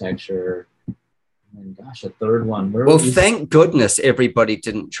 Architecture. And gosh, a third one. Well, thank goodness everybody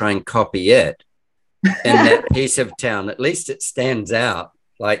didn't try and copy it in that piece of town. At least it stands out.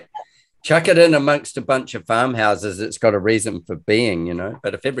 Like, chuck it in amongst a bunch of farmhouses, it's got a reason for being, you know.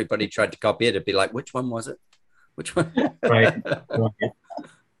 But if everybody tried to copy it, it'd be like, which one was it? Which one? Right.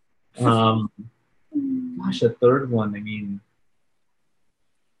 Gosh, a third one. I mean,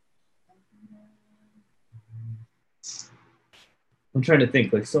 I'm trying to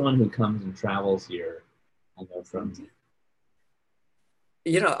think, like someone who comes and travels here, I know from.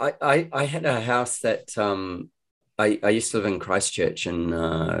 I had a house that I used to live in Christchurch in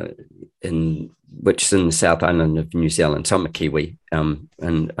which is in the South Island of New Zealand. So I'm a Kiwi, and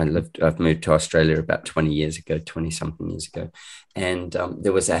I've moved to Australia about 20 years ago, 20 something years ago, and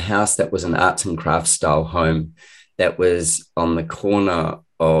there was a house that was an arts and crafts style home that was on the corner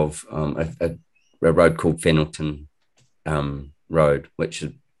of a road called Fennelton Road, which is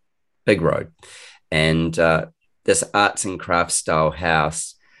a big road, and this arts and crafts style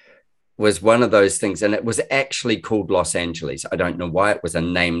house was one of those things. And it was actually called Los Angeles. I don't know why. It was a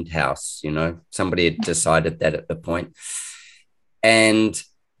named house, somebody had decided that at the point. And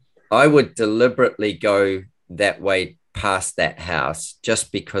I would deliberately go that way past that house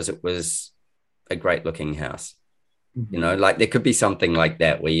just because it was a great looking house. Like there could be something like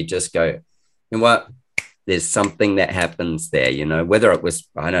that where you just go, you know what? There's something that happens there, whether it was,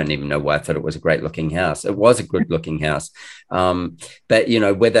 I don't even know why I thought it was a great looking house. It was a good looking house. But,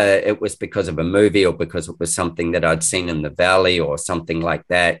 whether it was because of a movie or because it was something that I'd seen in the valley or something like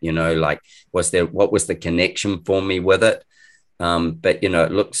that, like, what was the connection for me with it? But,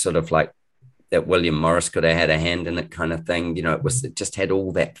 it looks sort of like that William Morris could have had a hand in it kind of thing. It just had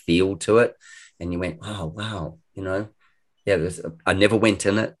all that feel to it. And you went, oh, wow, yeah, I never went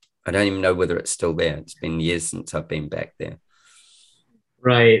in it. I don't even know whether it's still there. It's been years since I've been back there.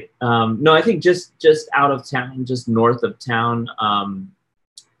 Right. No, I think just out of town, just north of town.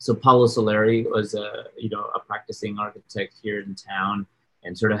 So Paulo Soleri was a practicing architect here in town,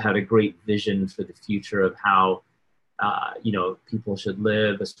 and sort of had a great vision for the future of how people should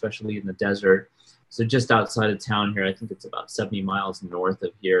live, especially in the desert. So just outside of town here, I think it's about 70 miles north of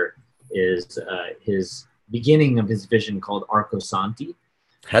here, is his beginning of his vision called Arco Santi.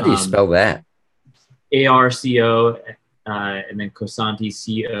 How do you spell that? ARCO, and then Cosanti,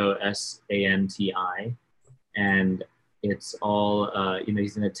 COSANTI. And it's all,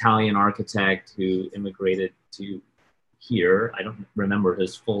 he's an Italian architect who immigrated to here. I don't remember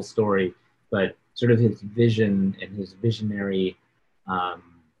his full story, but sort of his vision and his visionary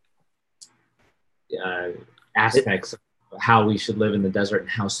aspects of how we should live in the desert and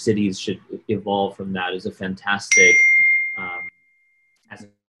how cities should evolve from that is a fantastic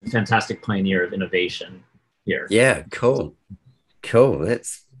pioneer of innovation here. Yeah, cool.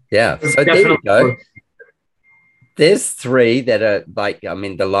 That's, yeah. So there you go. There's three that are like, I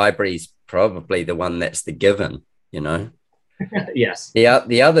mean, the library's probably the one that's the given, Yes.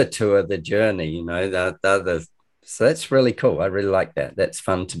 The other two are the journey, the other. So that's really cool. I really like that. That's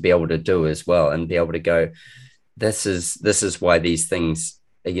fun to be able to do as well, and be able to go, this is why these things,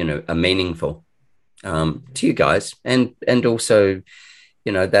 are meaningful to you guys, and also,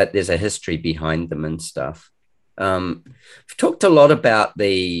 that there's a history behind them and stuff. We've talked a lot about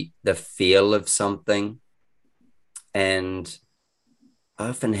the feel of something, and I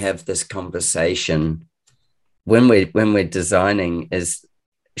often have this conversation when we're designing is,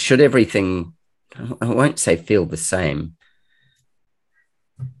 should everything, I won't say feel the same,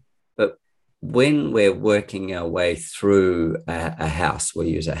 but when we're working our way through a house, we'll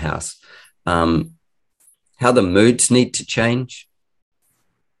use a house, how the moods need to change.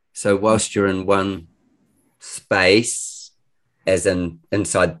 So whilst you're in one space, as in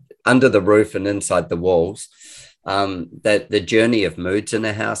inside, under the roof and inside the walls, that the journey of moods in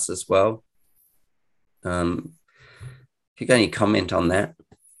a house as well. If you got any comment on that?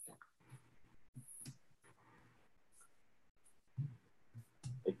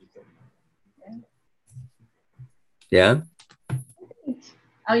 Yeah.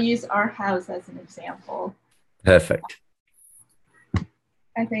 I'll use our house as an example. Perfect.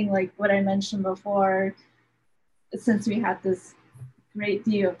 I think like what I mentioned before, since we had this great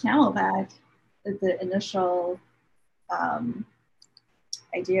view of Camelback, the initial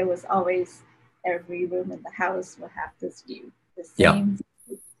idea was always every room in the house will have this view, the same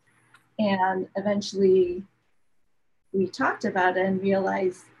view. And eventually we talked about it and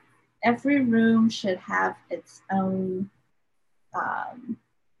realized every room should have its own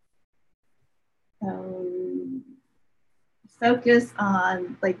focus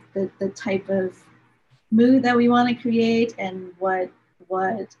on like the type of mood that we want to create, and what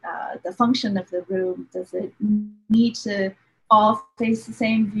the function of the room. Does it need to all face the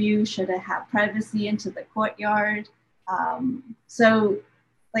same view? Should it have privacy into the courtyard? So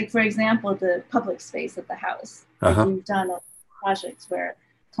like, for example, the public space of the house. Like we've done projects where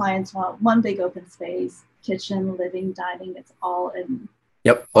clients want one big open space, kitchen, living, dining. It's all in.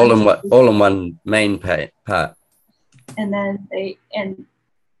 Yep, all in one main part. And then it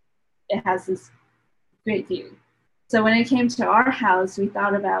has this great view. So when it came to our house, we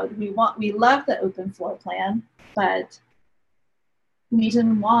thought about, we love the open floor plan, but we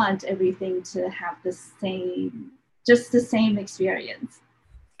didn't want everything to have the same experience.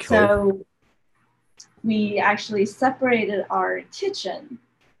 Cool. So we actually separated our kitchen,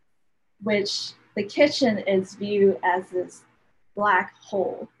 which the kitchen is viewed as this black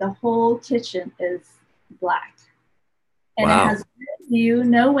hole. The whole kitchen is black. And It has no view,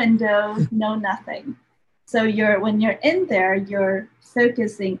 no window, no nothing. So when you're in there, you're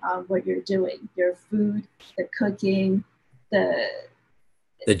focusing on what you're doing, your food, the cooking, the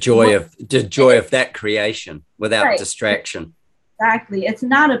joy of that creation without distraction. Exactly. It's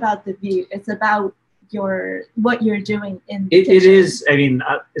not about the view. It's about what you're doing in the kitchen. It is. I mean,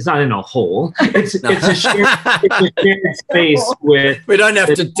 it's not in a hole. It's a shared space with. We don't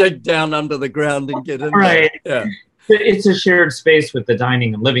have to dig down under the ground and get in. Right. There. Yeah. It's a shared space with the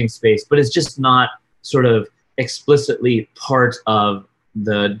dining and living space, but it's just not sort of explicitly part of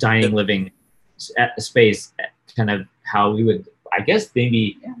the dining living space. Kind of how we would, I guess,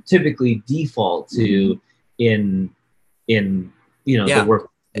 maybe typically default to in the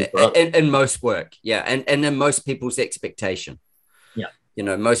work. In most work, and in most people's expectation.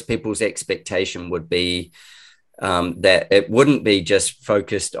 Most people's expectation would be that it wouldn't be just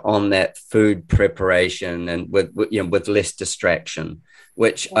focused on that food preparation and with less distraction,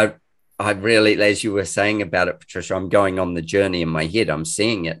 which I really, as you were saying about it, Patricia, I'm going on the journey in my head. I'm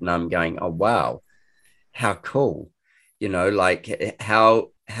seeing it and I'm going, oh, wow, how cool, like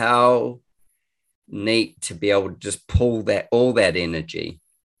how neat to be able to just pull all that energy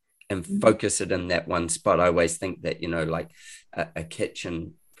and focus it in that one spot. I always think that, like a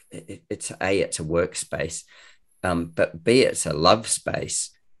kitchen, it's a workspace, but B, it's a love space.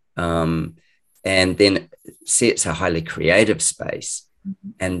 And then C, it's a highly creative space.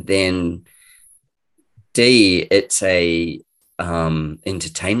 And then D, it's a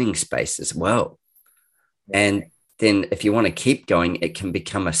entertaining space as well. And then if you want to keep going, it can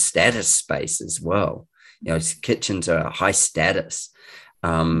become a status space as well. Kitchens are high status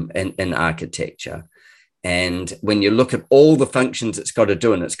in architecture. And when you look at all the functions it's got to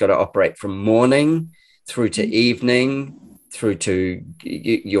do, and it's got to operate from morning through to evening, through to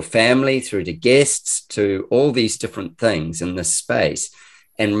your family, through to guests, to all these different things in this space,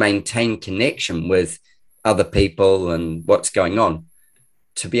 and maintain connection with other people and what's going on,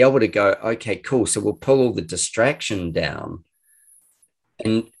 to be able to go, okay, cool. So we'll pull all the distraction down,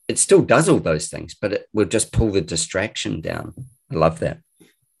 and it still does all those things, but it will just pull the distraction down. I love that.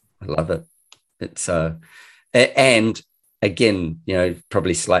 I love it. It's and again,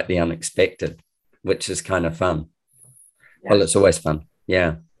 probably slightly unexpected, which is kind of fun. Well, it's always fun.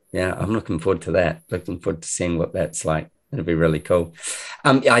 Yeah. I'm looking forward to that. Looking forward to seeing what that's like. It'll be really cool.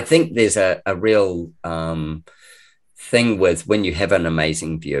 I think there's a real thing with when you have an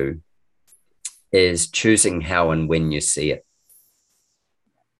amazing view is choosing how and when you see it.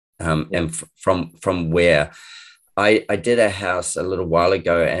 And from where I did a house a little while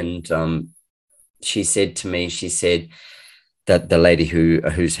ago, and she said to me, that the lady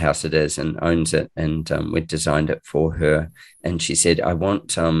whose house it is and owns it, and we designed it for her. And she said, I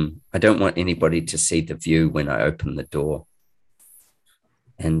don't want anybody to see the view when I open the door.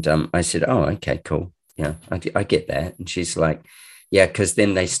 And I said, oh, okay, cool. Yeah, I get that. And she's like, yeah, because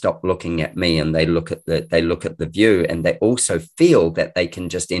then they stop looking at me and they look at the view, and they also feel that they can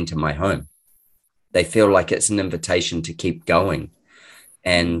just enter my home. They feel like it's an invitation to keep going.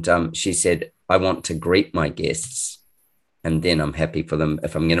 And she said, I want to greet my guests, and then I'm happy for them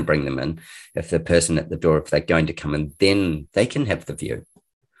if I'm going to bring them in. If the person at the door, if they're going to come in, then they can have the view,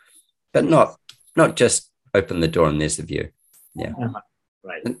 but not just open the door and there's the view. Yeah.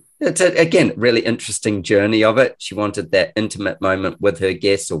 Right. And it's again, really interesting journey of it. She wanted that intimate moment with her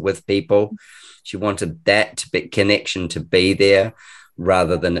guests or with people. She wanted that connection to be there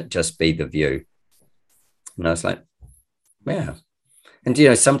rather than it just be the view. And I was like, yeah. And,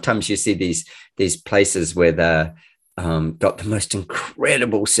 sometimes you see these places where they're got the most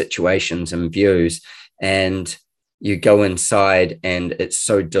incredible situations and views, and you go inside and it's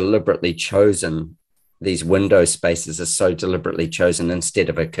so deliberately chosen. These window spaces are so deliberately chosen instead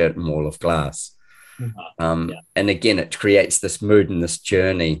of a curtain wall of glass. And again, it creates this mood and this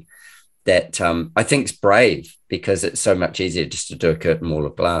journey that I think is brave, because it's so much easier just to do a curtain wall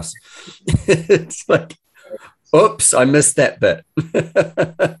of glass. It's like, oops, I missed that bit.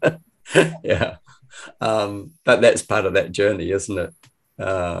 Yeah. But that's part of that journey, isn't it?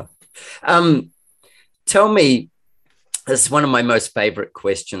 Tell me, this is one of my most favorite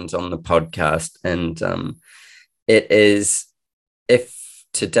questions on the podcast. And it is, if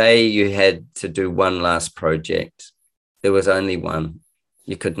today you had to do one last project There was only one.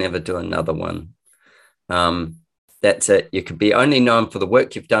 You could never do another one. That's it. You could be only known for the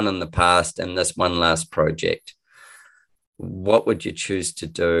work you've done in the past and this one last project. What would you choose to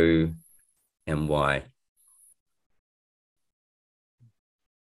do and why?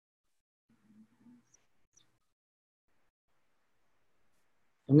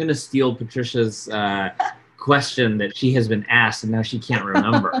 I'm going to steal Patricia's question that she has been asked and now she can't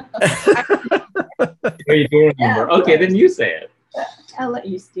remember. You do remember. Yeah, okay, then you say it. I'll let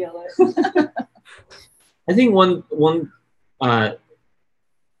you steal it. I think one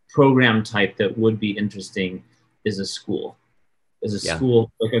program type that would be interesting is a school.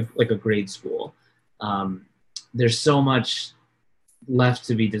 School, like a grade school. There's so much left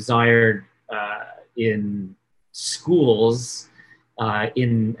to be desired in schools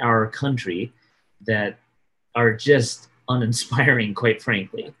in our country that are just uninspiring, quite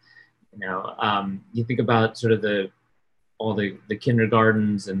frankly. You think about sort of all the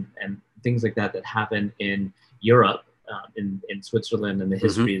kindergartens and things like that happen in Europe, in Switzerland, and the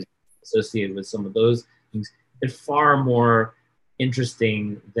histories associated with some of those things. They're far more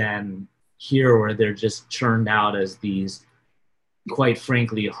interesting than here, where they're just churned out as these, quite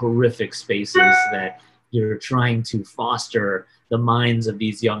frankly, horrific spaces that you're trying to foster the minds of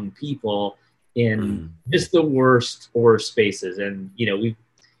these young people in just the worst spaces. And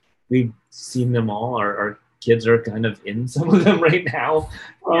we've seen them all. Our kids are kind of in some of them right now.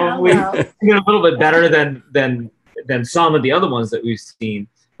 Probably a little bit better than some of the other ones that we've seen.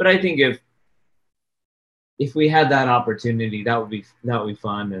 But I think if we had that opportunity, that would be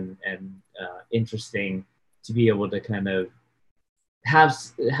fun and interesting to be able to kind of have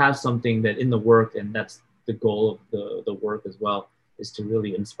something that in the work, and that's the goal of the work as well, is to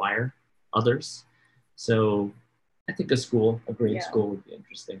really inspire others. So I think a grade school would be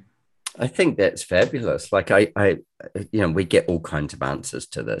interesting. I think that's fabulous. Like we get all kinds of answers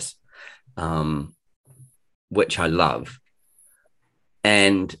to this, which I love.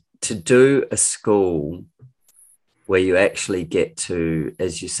 And to do a school where you actually get to,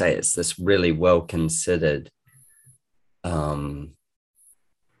 as you say, it's this really well considered,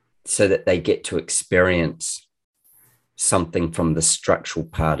 so that they get to experience something from the structural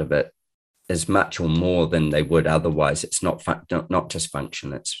part of it as much or more than they would otherwise. It's not just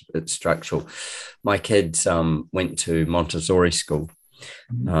function, it's structural. My kids went to Montessori school.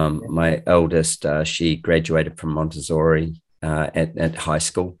 My eldest, she graduated from Montessori at high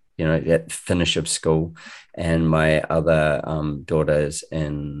school, at finish of school. And my other daughter is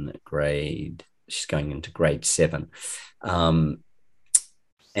she's going into grade 7.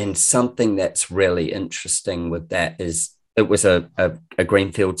 And something that's really interesting with that is it was a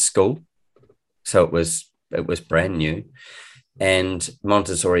greenfield school. So it was brand new. And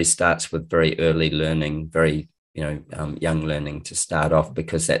Montessori starts with very early learning, very, young learning to start off,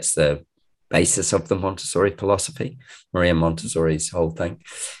 because that's the basis of the Montessori philosophy, Maria Montessori's whole thing.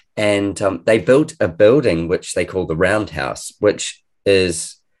 And they built a building which they call the Roundhouse, which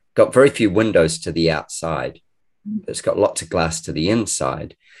is got very few windows to the outside. It's got lots of glass to the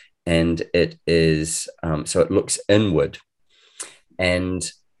inside, and it is so it looks inward. And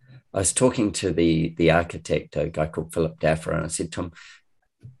I was talking to the architect, a guy called Philip Daffer, and I said to him,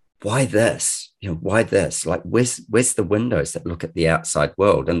 "Why this? Why this? Like, where's the windows that look at the outside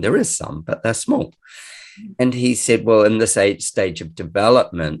world?" And there is some, but they're small. And he said, well, in this stage of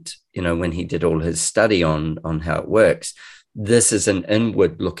development, when he did all his study on how it works, this is an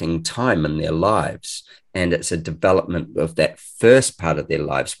inward-looking time in their lives, and it's a development of that first part of their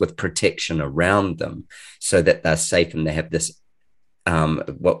lives with protection around them, so that they're safe and they have this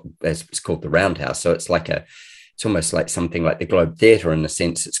what is called the Roundhouse. So it's almost like something like the Globe Theatre, in the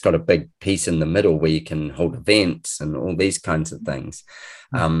sense it's got a big piece in the middle where you can hold events and all these kinds of things.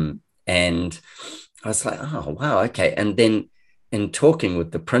 And I was like, oh, wow, okay. And then in talking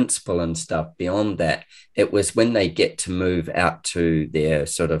with the principal and stuff beyond that, it was when they get to move out to their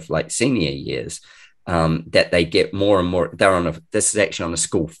sort of like senior years, that they get more and more. This is actually on a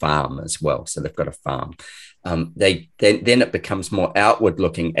school farm as well. So they've got a farm. Then it becomes more outward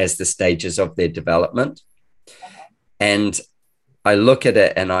looking as the stages of their development. And I look at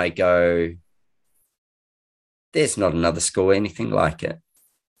it and I go, there's not another school anything like it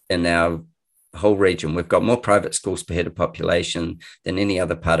in our whole region. We've got more private schools per head of population than any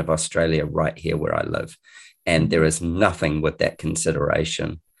other part of Australia right here where I live. And there is nothing with that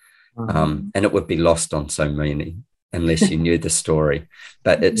consideration. And it would be lost on so many unless you knew the story.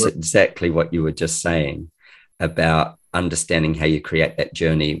 But it's exactly what you were just saying about understanding how you create that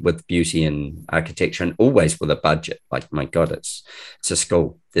journey with beauty and architecture, and always with a budget. Like, my God, it's a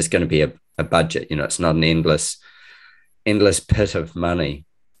school. There's going to be a budget. It's not an endless endless pit of money.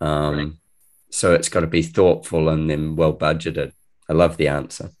 Right. So it's got to be thoughtful and then well budgeted. I love the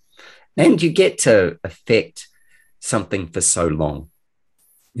answer. And you get to affect something for so long.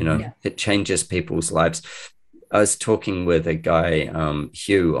 You know, Yeah. it changes people's lives. I was talking with a guy,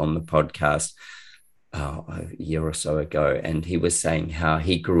 Hugh, on the podcast a year or so ago, and he was saying how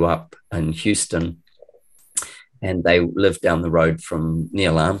he grew up in Houston and they lived down the road from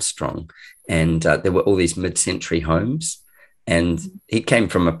Neil Armstrong. And there were all these mid-century homes. And he came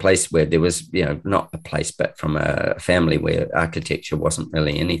from a place where there was, you know, not a place, but from a family where architecture wasn't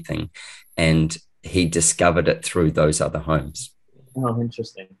really anything. And he discovered it through those other homes. Oh,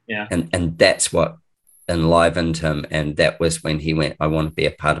 interesting. Yeah. And that's what enlivened him. And that was when he went, I want to be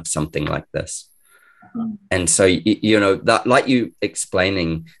a part of something like this. And so, you know, that, like you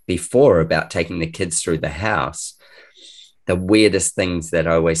explaining before about taking the kids through the house, the weirdest things that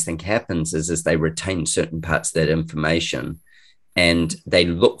I always think happens is they retain certain parts of that information and they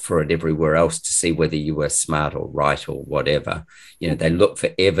look for it everywhere else to see whether you were smart or right or whatever. You know, they look for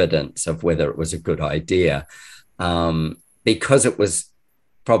evidence of whether it was a good idea, because it was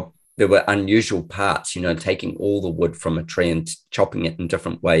there were unusual parts, you know, taking all the wood from a tree and chopping it in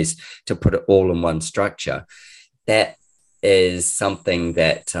different ways to put it all in one structure. That is something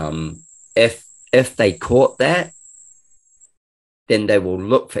that if they caught that, then they will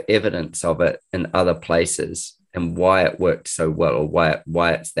look for evidence of it in other places and why it worked so well, or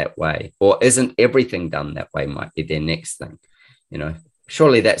why it's that way, or isn't everything done that way might be their next thing. You know,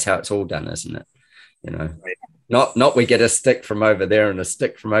 surely that's how it's all done, isn't it? You know, Right. Not we get a stick from over there and a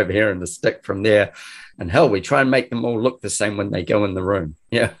stick from over here and a stick from there. And hell, we try and make them all look the same when they go in the room.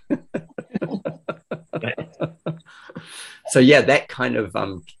 Yeah. So yeah, that kind of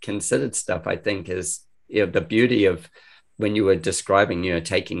considered stuff, I think, is, you know, the beauty of when you were describing, you know,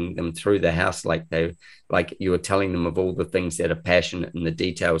 taking them through the house, like you were telling them of all the things that are passionate and the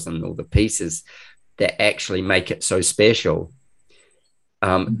details and all the pieces that actually make it so special.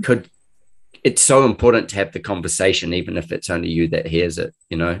 It's so important to have the conversation, even if it's only you that hears it,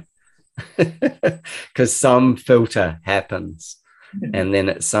 you know, because some filter happens. And then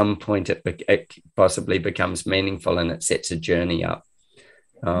at some point it possibly becomes meaningful and it sets a journey up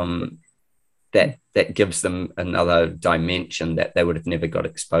that gives them another dimension that they would have never got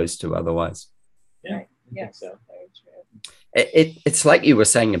exposed to otherwise. Yeah. Yes. So. Very true. It's like you were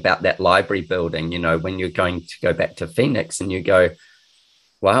saying about that library building, you know, when you're going to go back to Phoenix and you go,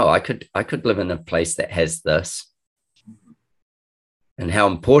 wow, I could live in a place that has this, and how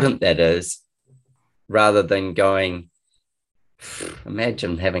important that is, rather than going,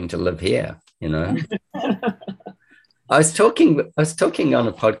 imagine having to live here, you know. I was talking on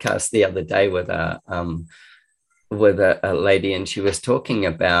a podcast the other day with a lady, and she was talking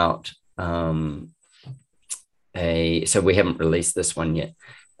about so we haven't released this one yet,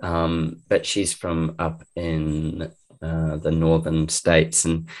 but she's from up in the northern states,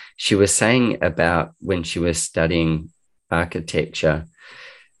 and she was saying about when she was studying architecture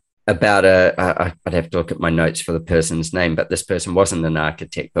about I'd have to look at my notes for the person's name, but this person wasn't an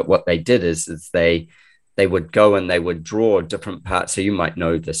architect, but what they did is they would go and they would draw different parts. So you might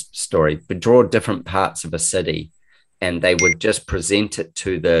know this story, but draw different parts of a city, and they would just present it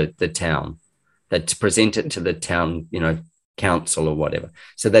to the town. They'd present it to the town, you know, council or whatever.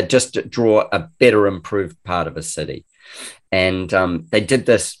 So they'd just draw a better improved part of a city. And they did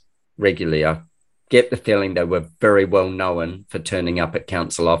this regularly. I get the feeling they were very well known for turning up at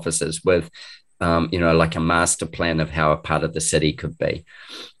council offices with, you know, like a master plan of how a part of the city could be.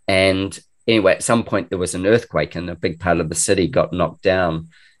 And anyway, at some point there was an earthquake and a big part of the city got knocked down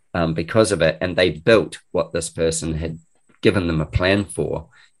because of it. And they built what this person had given them a plan for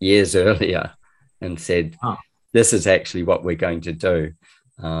years earlier and said, this is actually what we're going to do.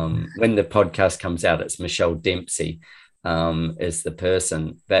 When the podcast comes out, it's Michelle Dempsey is the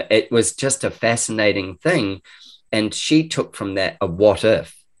person. But it was just a fascinating thing. And she took from that a what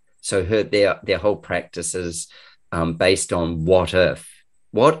if. So their whole practice is based on what if.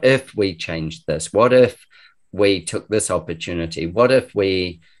 What if we changed this? What if we took this opportunity? What if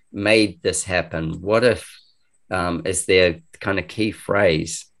we made this happen? What if is their kind of key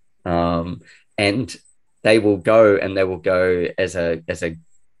phrase? And they will go as a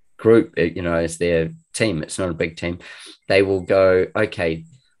group, you know, as their team. It's not a big team. They will go, okay,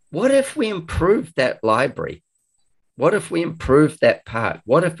 what if we improve that library? What if we improve that park?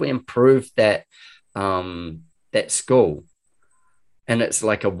 What if we improve that school? And it's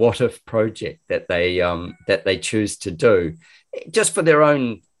like a what if project that they choose to do just for their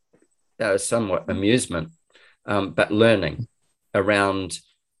own somewhat amusement, but learning around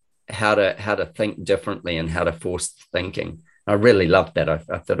how to think differently and how to force thinking. I really loved that. I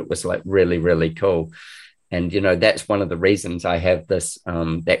thought it was like really, really cool. And, that's one of the reasons I have this,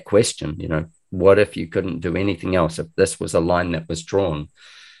 that question, what if you couldn't do anything else, if this was a line that was drawn?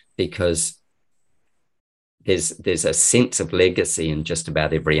 Because there's a sense of legacy in just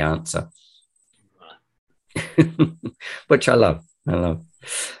about every answer, which I love. I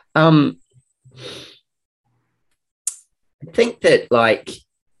think that, like,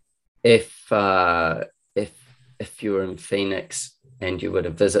 if you were in Phoenix and you were to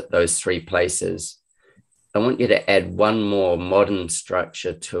visit those three places, I want you to add one more modern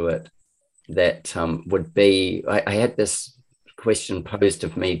structure to it that would be, I had this question posed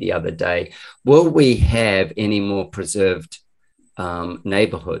of me the other day. Will we have any more preserved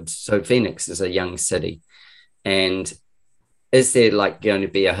neighborhoods? So Phoenix is a young city. And is there like going to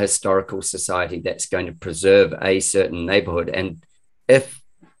be a historical society that's going to preserve a certain neighborhood? And if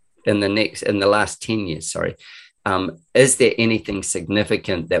in the last 10 years, is there anything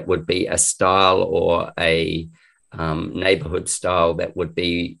significant that would be a style or a neighborhood style that would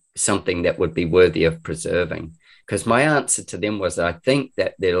be something that would be worthy of preserving? Because my answer to them was, I think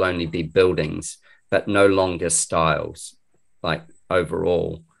that there'll only be buildings, but no longer styles, like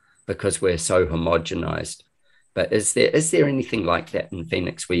overall, because we're so homogenized. But is there anything like that in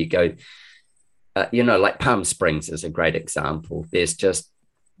Phoenix where you go, like Palm Springs is a great example. There's just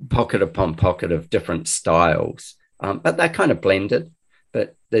pocket upon pocket of different styles, but they're kind of blended.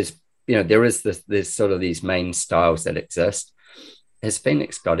 But there's sort of these main styles that exist. Has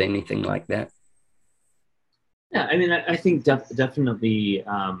Phoenix got anything like that? Yeah, I mean, I think definitely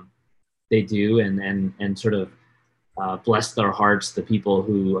they do, and sort of bless their hearts, the people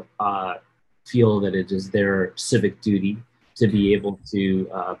who feel that it is their civic duty to be able to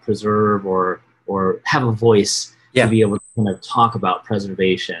preserve or have a voice to be able to kind of talk about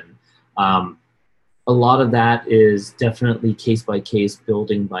preservation. A lot of that is definitely case by case,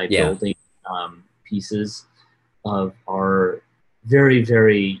 building by building pieces of our very,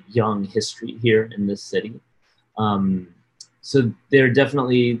 very young history here in this city. So there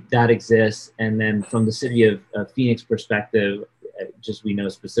definitely that exists. And then from the city of Phoenix perspective, just we know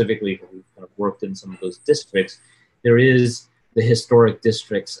specifically, because we've kind of worked in some of those districts, there is the historic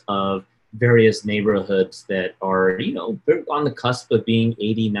districts of various neighborhoods that are, they're on the cusp of being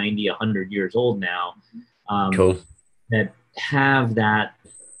 80, 90, 100 years old now. Cool. That have that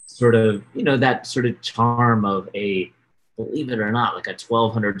sort of, that sort of charm of a, believe it or not, like a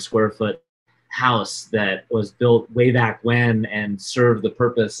 1,200 square foot house that was built way back when and served the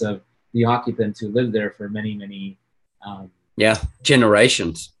purpose of the occupants who lived there for many, many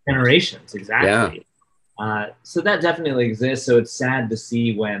generations, exactly. So that definitely exists. So it's sad to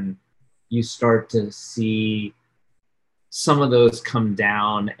see when you start to see some of those come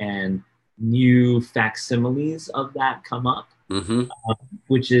down and new facsimiles of that come up,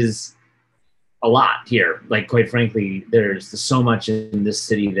 which is a lot here. Like, quite frankly, there's so much in this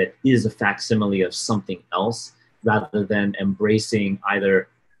city that is a facsimile of something else, rather than embracing either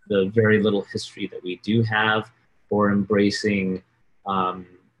the very little history that we do have, or embracing, the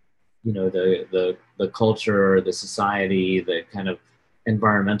culture, the society, the kind of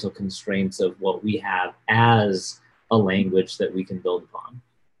environmental constraints of what we have as a language that we can build upon.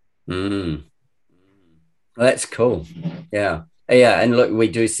 Well, that's cool. Yeah. And look, we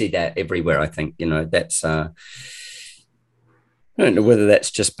do see that everywhere. I think, that's, I don't know whether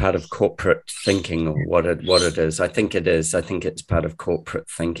that's just part of corporate thinking or what it is. I think it is. I think it's part of corporate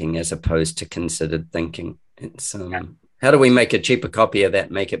thinking as opposed to considered thinking. It's, how do we make a cheaper copy of that,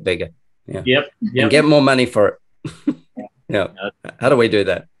 make it bigger? Yeah. Yep. And get more money for it. How do we do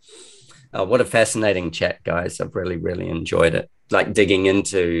that? What a fascinating chat, guys. I've really, really enjoyed it. Like digging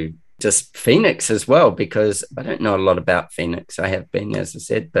into just Phoenix as well, because I don't know a lot about Phoenix. I have been, as I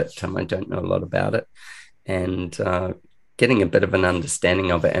said, but I don't know a lot about it. And getting a bit of an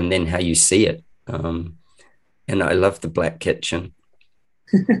understanding of it, and then how you see it. And I love the Black Kitchen.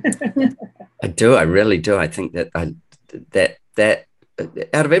 I do. I really do. I think that that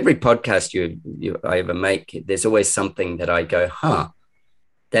out of every podcast I ever make, there's always something that I go,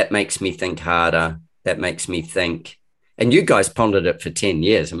 that makes me think harder. That makes me think. And you guys pondered it for 10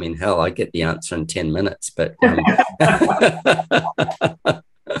 years. I mean, hell, I get the answer in 10 minutes, but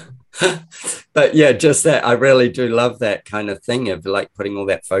but yeah, just that. I really do love that kind of thing of like putting all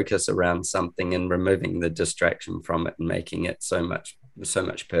that focus around something and removing the distraction from it and making it so much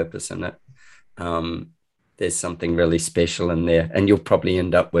purpose in it. There's something really special in there, and you'll probably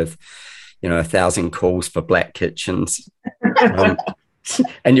end up with, 1,000 calls for Black Kitchens.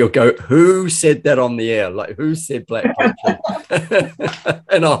 And you'll go, who said that on the air? Like, who said black country?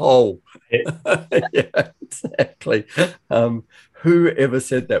 In a hole. Yeah, exactly. Whoever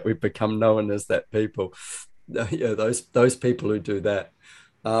said that? We've become known as that people. Yeah, those people who do that.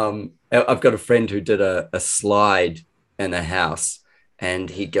 I've got a friend who did a slide in a house,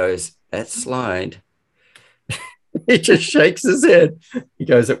 and he goes, that slide. He just shakes his head. He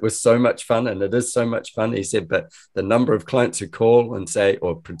goes, it was so much fun, and it is so much fun. He said, but the number of clients who call and say,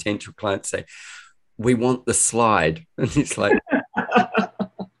 or potential clients say, we want the slide. And he's like,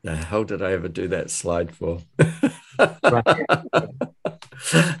 the hell did I ever do that slide for?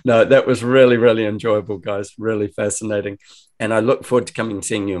 No, that was really, really enjoyable, guys. Really fascinating. And I look forward to coming and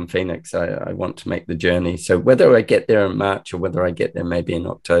seeing you in Phoenix. I want to make the journey. So whether I get there in March or whether I get there maybe in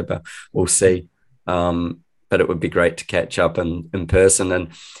October, we'll see. But it would be great to catch up in person and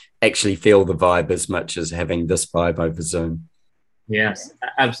actually feel the vibe as much as having this vibe over Zoom. Yes,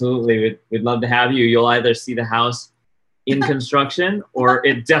 absolutely. We'd love to have you. You'll either see the house in construction or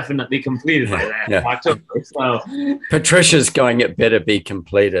it definitely completed by that October. So Patricia's going, it better be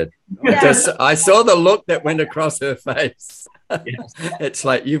completed. Yes. I saw the look that went across her face. Yes. It's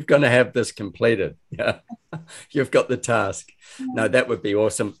like, you've got to have this completed. Yeah, you've got the task. No, that would be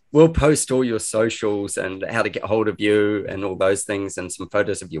awesome. We'll post all your socials and how to get hold of you and all those things, and some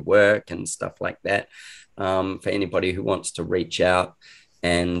photos of your work and stuff like that, for anybody who wants to reach out.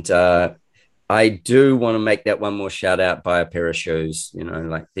 And I do want to make that one more shout out, buy a pair of shoes. You know,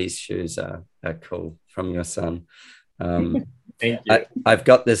 like, these shoes are cool, from your son. Thank you. I've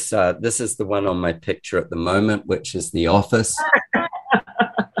got this. This is the one on my picture at the moment, which is the Office.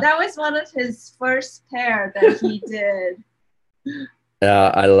 That was one of his first pair that he did.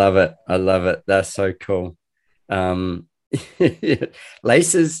 I love it. I love it. That's so cool.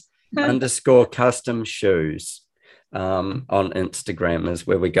 Laces _custom shoes on Instagram is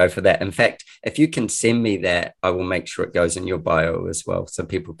where we go for that. In fact, if you can send me that, I will make sure it goes in your bio as well, so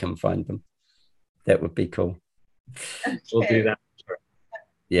people can find them. That would be cool. Okay. We'll do that. Sure.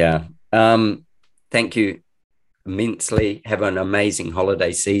 Yeah. Thank you immensely. Have an amazing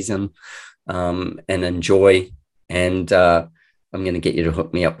holiday season, and enjoy. And I'm going to get you to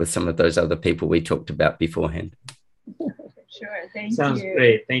hook me up with some of those other people we talked about beforehand. Sure. Thank Sounds you.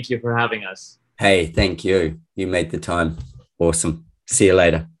 great. Thank you for having us. Hey, thank you. You made the time. Awesome. See you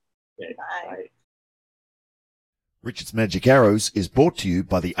later. Okay, Bye. bye. Richard's Magic Arrows is brought to you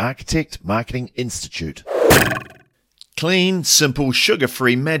by the Architect Marketing Institute. Clean, simple,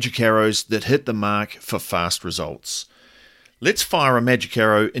 sugar-free magic arrows that hit the mark for fast results. Let's fire a magic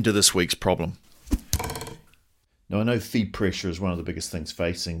arrow into this week's problem. Now, I know feed pressure is one of the biggest things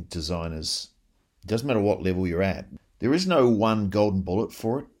facing designers. It doesn't matter what level you're at. There is no one golden bullet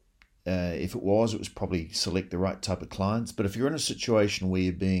for it. If it was probably select the right type of clients. But if you're in a situation where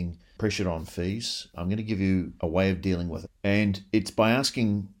you're being pressured on fees, I'm going to give you a way of dealing with it. And it's by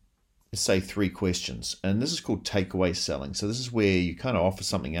asking, say, 3 questions. And this is called takeaway selling. So this is where you kind of offer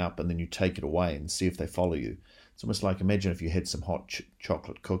something up and then you take it away and see if they follow you. It's almost like, imagine if you had some hot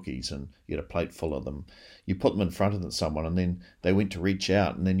chocolate cookies and you had a plate full of them. You put them in front of someone and then they went to reach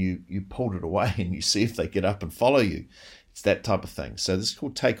out and then you pulled it away and you see if they get up and follow you. It's that type of thing. So this is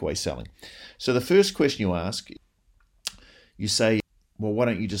called takeaway selling. So the first question you ask, you say, well, why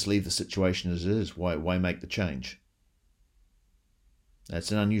don't you just leave the situation as it is? Why make the change?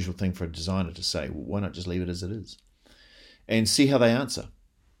 That's an unusual thing for a designer to say. Well, why not just leave it as it is? And see how they answer.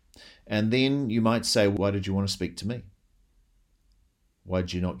 And then you might say, why did you want to speak to me? Why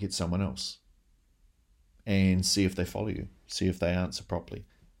did you not get someone else? And see if they follow you. See if they answer properly.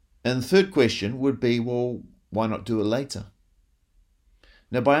 And the third question would be, well, why not do it later?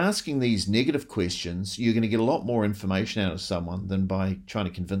 Now, by asking these negative questions, you're going to get a lot more information out of someone than by trying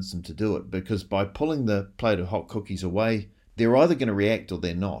to convince them to do it. Because by pulling the plate of hot cookies away, they're either going to react or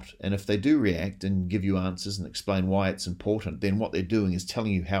they're not. And if they do react and give you answers and explain why it's important, then what they're doing is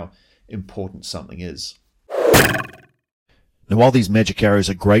telling you how important something is. Now, while these magic arrows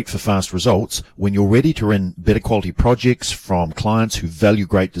are great for fast results, when you're ready to run better quality projects from clients who value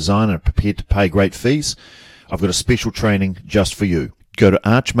great design and are prepared to pay great fees, I've got a special training just for you. Go to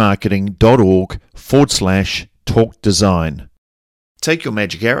archmarketing.org/talk design. Take your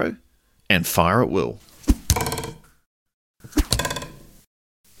magic arrow and fire at will.